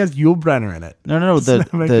the movie has Yul Brynner in it. No.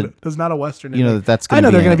 There's not a Western. You know in that's I going know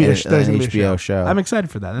to they're be going to be an there's gonna be HBO show. I'm excited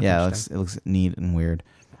for that. That's Yeah, interesting. it looks neat and weird.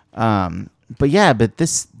 But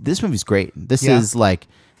this movie's great. This is like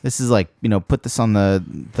put this on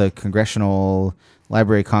the Congressional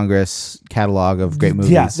Library of Congress catalog of great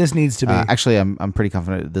movies. Yeah, this needs to be. Actually, I'm pretty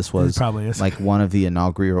confident that this was probably is. like one of the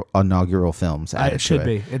inaugural films. added it should to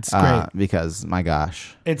be. It's great. Because my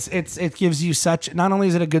gosh, It gives you such. Not only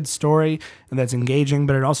is it a good story and that's engaging,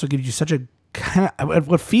 but it also gives you such a kind of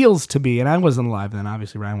what feels to be. And I wasn't alive then.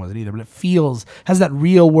 Obviously, Ryan wasn't either. But it has that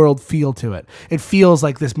real world feel to it. It feels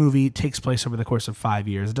like this movie takes place over the course of 5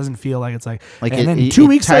 years. It doesn't feel like it's like and then 2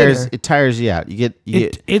 weeks later. it tires you out. You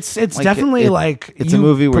get It's like, definitely like it's you a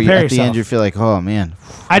movie where you, prepare at the end yourself. you feel like, oh man,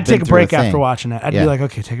 I'd I've been take a through break after thing. watching it. I'd Yeah. be like,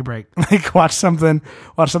 okay, take a break. Like watch something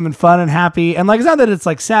fun and happy. And like it's not that it's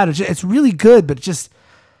like sad. It's really good, but just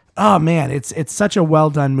oh man, it's such a well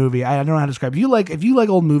done movie. I don't know how to describe it. If you like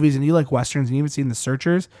old movies and you like Westerns and you haven't seen The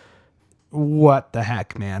Searchers, what the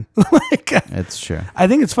heck, man? Like, It's true. I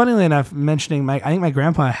think it's funnily enough mentioning I think my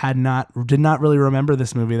grandpa did not really remember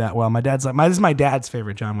this movie that well. My dad's like, this is my dad's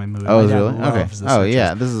favorite John Wayne movie. Oh, My is it dad really? Okay. loves The Oh, Searchers.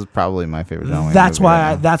 yeah. This is probably my favorite John Wayne That's movie why right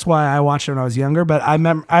now. that's why I watched it when I was younger. But I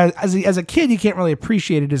remember as a kid, you can't really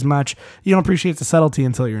appreciate it as much. You don't appreciate the subtlety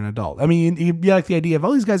until you're an adult. I mean, you like the idea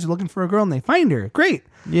of these guys are looking for a girl and they find her. Great.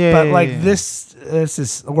 Yeah. But like this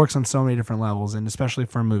works on so many different levels, and especially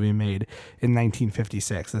for a movie made in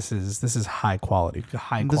 1956, this is high quality. This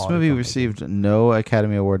movie filmmaking, received no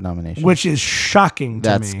Academy Award nomination. which is shocking to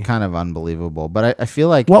That's me. kind of unbelievable. But I feel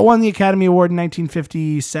like What won the Academy Award in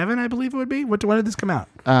 1957? I believe it would be. When did this come out?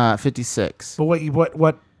 56. But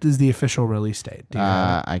what is the official release date? Do you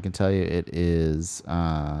know? I can tell you it is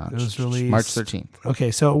was released March 13th. Okay,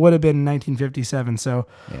 so it would have been 1957. So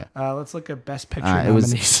Yeah. let's look at Best Picture It was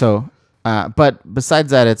nominees. so. But besides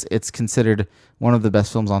that, it's considered one of the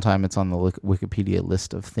best films on time. It's on the Wikipedia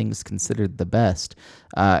list of things considered the best,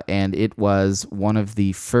 and it was one of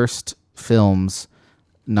the first films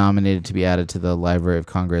nominated to be added to the Library of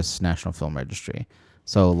Congress National Film Registry.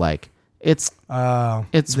 So like it's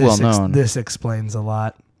This well known. This explains a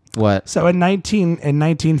lot. What? So in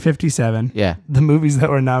 1957, Yeah. the movies that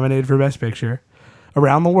were nominated for Best Picture: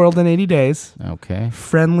 Around the World in 80 Days, Okay.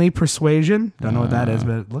 Friendly Persuasion. Don't know what that is,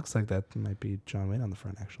 but it looks like that might be John Wayne on the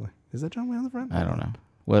front. Actually, is that John Wayne on the front? I don't know.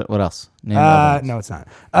 What else? Name the other ones. No, it's not.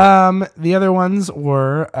 The other ones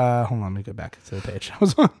were. Hold on, let me go back to the page I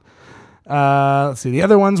was on. Let's see. The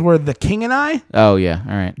other ones were The King and I, Oh yeah.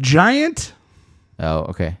 All right. Giant, Oh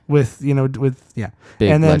okay. with Big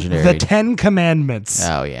and then legendary. The Ten Commandments.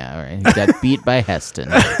 Oh yeah. All right. He got beat by Heston.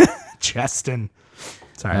 Cheston.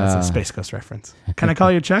 Sorry, that's a Space Ghost reference. Can I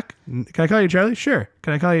call you Chuck? Can I call you Charlie? Sure.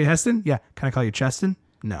 Can I call you Heston? Yeah. Can I call you Cheston?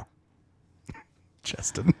 No.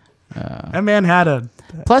 Cheston. That man had a.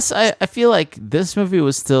 Plus, I feel like this movie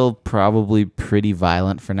was still probably pretty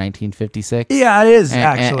violent for 1956. Yeah, it is And,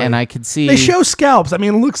 actually. and I could see. they show scalps. I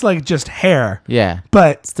mean, it looks like just hair, Yeah.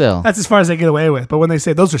 but Still. that's as far as they get away with. But when they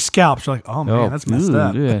say those are scalps, you're like, oh man, that's messed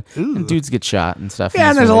up. Yeah. Ooh. And dudes get shot and stuff. in Yeah,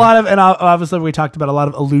 this and there's a movie. lot of, and obviously we talked about a lot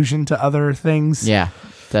of allusion to other things. Yeah,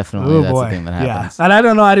 definitely. Oh That's boy. the thing that happens. Yeah. And I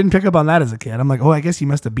don't know. I didn't pick up on that as a kid. I'm like, oh, I guess he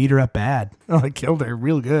must have beat her up bad. Oh, like killed her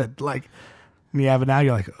real good. Like, yeah, but now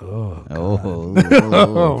you're like, oh,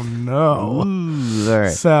 oh no. Ooh, all right.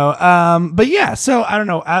 So, but yeah. So I don't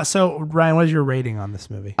know. So Ryan, what is your rating on this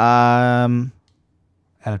movie I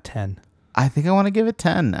out of 10? think I want to give it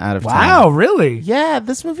 10 out of 10. Wow, really? Yeah,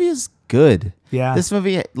 this movie is good. Yeah. This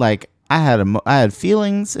movie, like, I had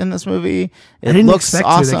feelings in this movie. It didn't looks expect to.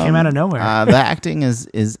 awesome. They came out of nowhere. The acting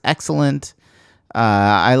is excellent.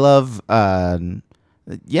 I love.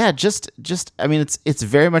 Yeah, just. I mean, it's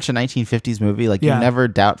very much a 1950s movie. Like Yeah. you never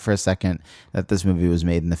doubt for a second that this movie was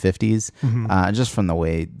made in the 50s. Mm-hmm. Just from the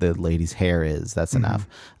way the lady's hair is, that's enough.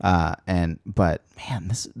 But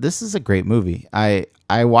man, this is a great movie. I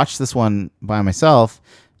watched this one by myself.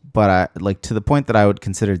 But I like to the point that I would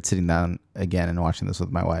consider sitting down again and watching this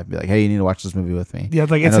with my wife. Be like, hey, you need to watch this movie with me. Yeah,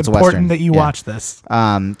 like I it's know a important Western. that you Yeah. watch this.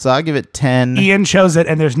 So I'll give it 10. Ian chose it,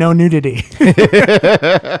 and there's no nudity.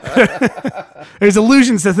 There's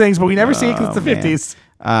allusions to things, but we never see it because it's the man. 50s.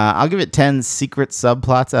 I'll give it 10 secret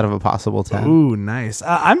subplots out of a possible 10. Ooh, nice.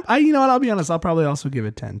 You know what? I'll be honest. I'll probably also give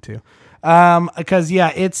it 10 too. Because yeah,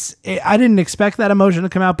 I didn't expect that emotion to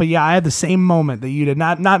come out, but yeah, I had the same moment that you did.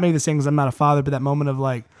 Not maybe the same because I'm not a father, but that moment of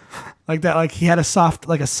like that, like he had a soft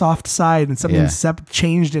side and something Yeah.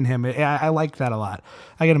 changed in him. I like that a lot.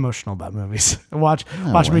 I get emotional about movies. Watch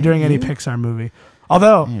me way, during any you? Pixar movie.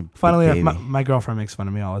 Although, big funnily enough, baby. my girlfriend makes fun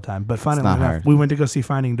of me all the time. But funnily not enough, hard. we went to go see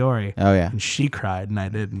Finding Dory. Oh, yeah. And she cried and I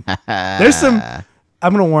didn't. There's some.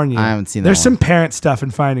 I'm gonna warn you. I haven't seen that There's one. some parent stuff in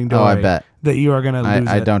Finding Dory. Oh, I bet. That you are gonna lose.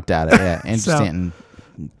 I it. don't doubt it. Yeah. Andrew So- Stanton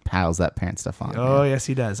piles that parent stuff on. Oh man. yes,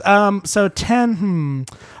 he does. So 10.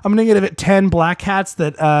 I'm gonna give it 10 black hats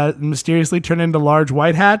that mysteriously turn into large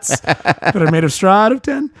white hats that are made of straw out of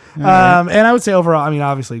 10. And I would say overall, I mean,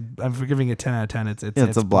 obviously, I'm giving it 10 out of 10. It's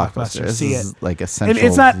a blockbuster. This See is it. like And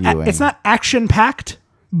essential viewing. it's not action packed,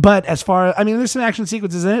 but as far I mean, there's some action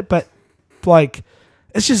sequences in it, but like.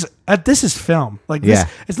 It's just this is film. Like this, Yeah.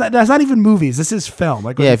 it's not. That's not even movies. This is film.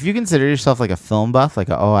 Like Yeah, if you consider yourself like a film buff, like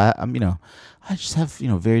I'm I just have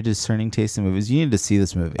very discerning taste in movies. You need to see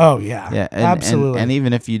this movie. oh yeah, Yeah, absolutely. And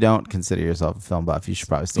even if you don't consider yourself a film buff, you should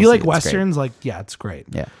probably still. if you see like it. It's great. westerns, like yeah, it's great.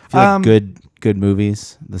 Yeah, if you like good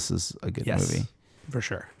movies, this is a good Yes. movie. For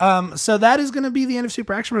sure. So that is going to be the end of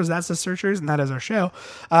Super Action Bros. That's the Searchers, and that is our show.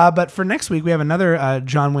 But for next week, we have another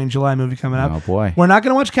John Wayne July movie coming up. Oh, boy. We're not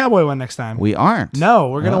going to watch Cowboy One next time. We aren't. No,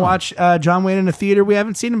 we're going to watch John Wayne in a theater we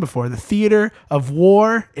haven't seen him before. The Theater of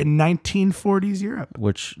War in 1940s Europe.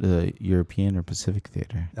 Which, European or Pacific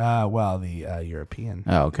theater? The European.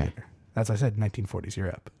 Oh, okay. Theater. That's what I said, 1940s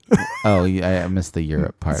Europe. Oh, I missed the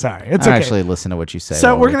Europe part. Sorry, it's I okay. actually listen to what you say So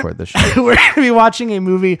while we're we gonna record the show. we're gonna be watching a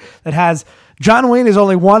movie that has John Wayne is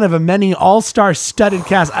only one of a many all-star studded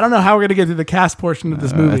cast. I don't know how we're gonna get through the cast portion of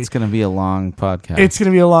this movie. It's going to be a long podcast. It's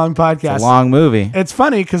gonna be a long podcast. It's a long movie. It's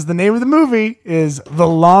funny because the name of the movie is The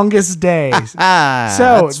Longest Day. So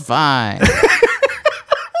That's fine.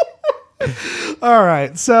 all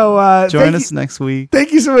right. So Join us next week.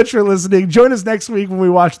 Thank you so much for listening. Join us next week when we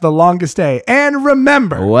watch The Longest Day. And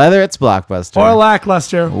remember, Whether it's Blockbuster or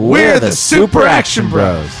lackluster, we're the Super Action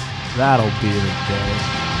Bros. That'll be the day.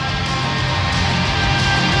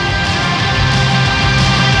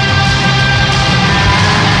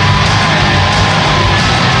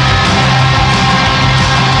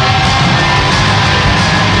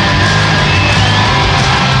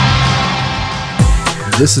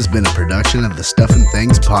 This has been a production of the Stuff and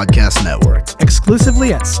Things Podcast Network.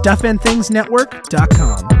 Exclusively at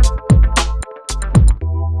stuffandthingsnetwork.com.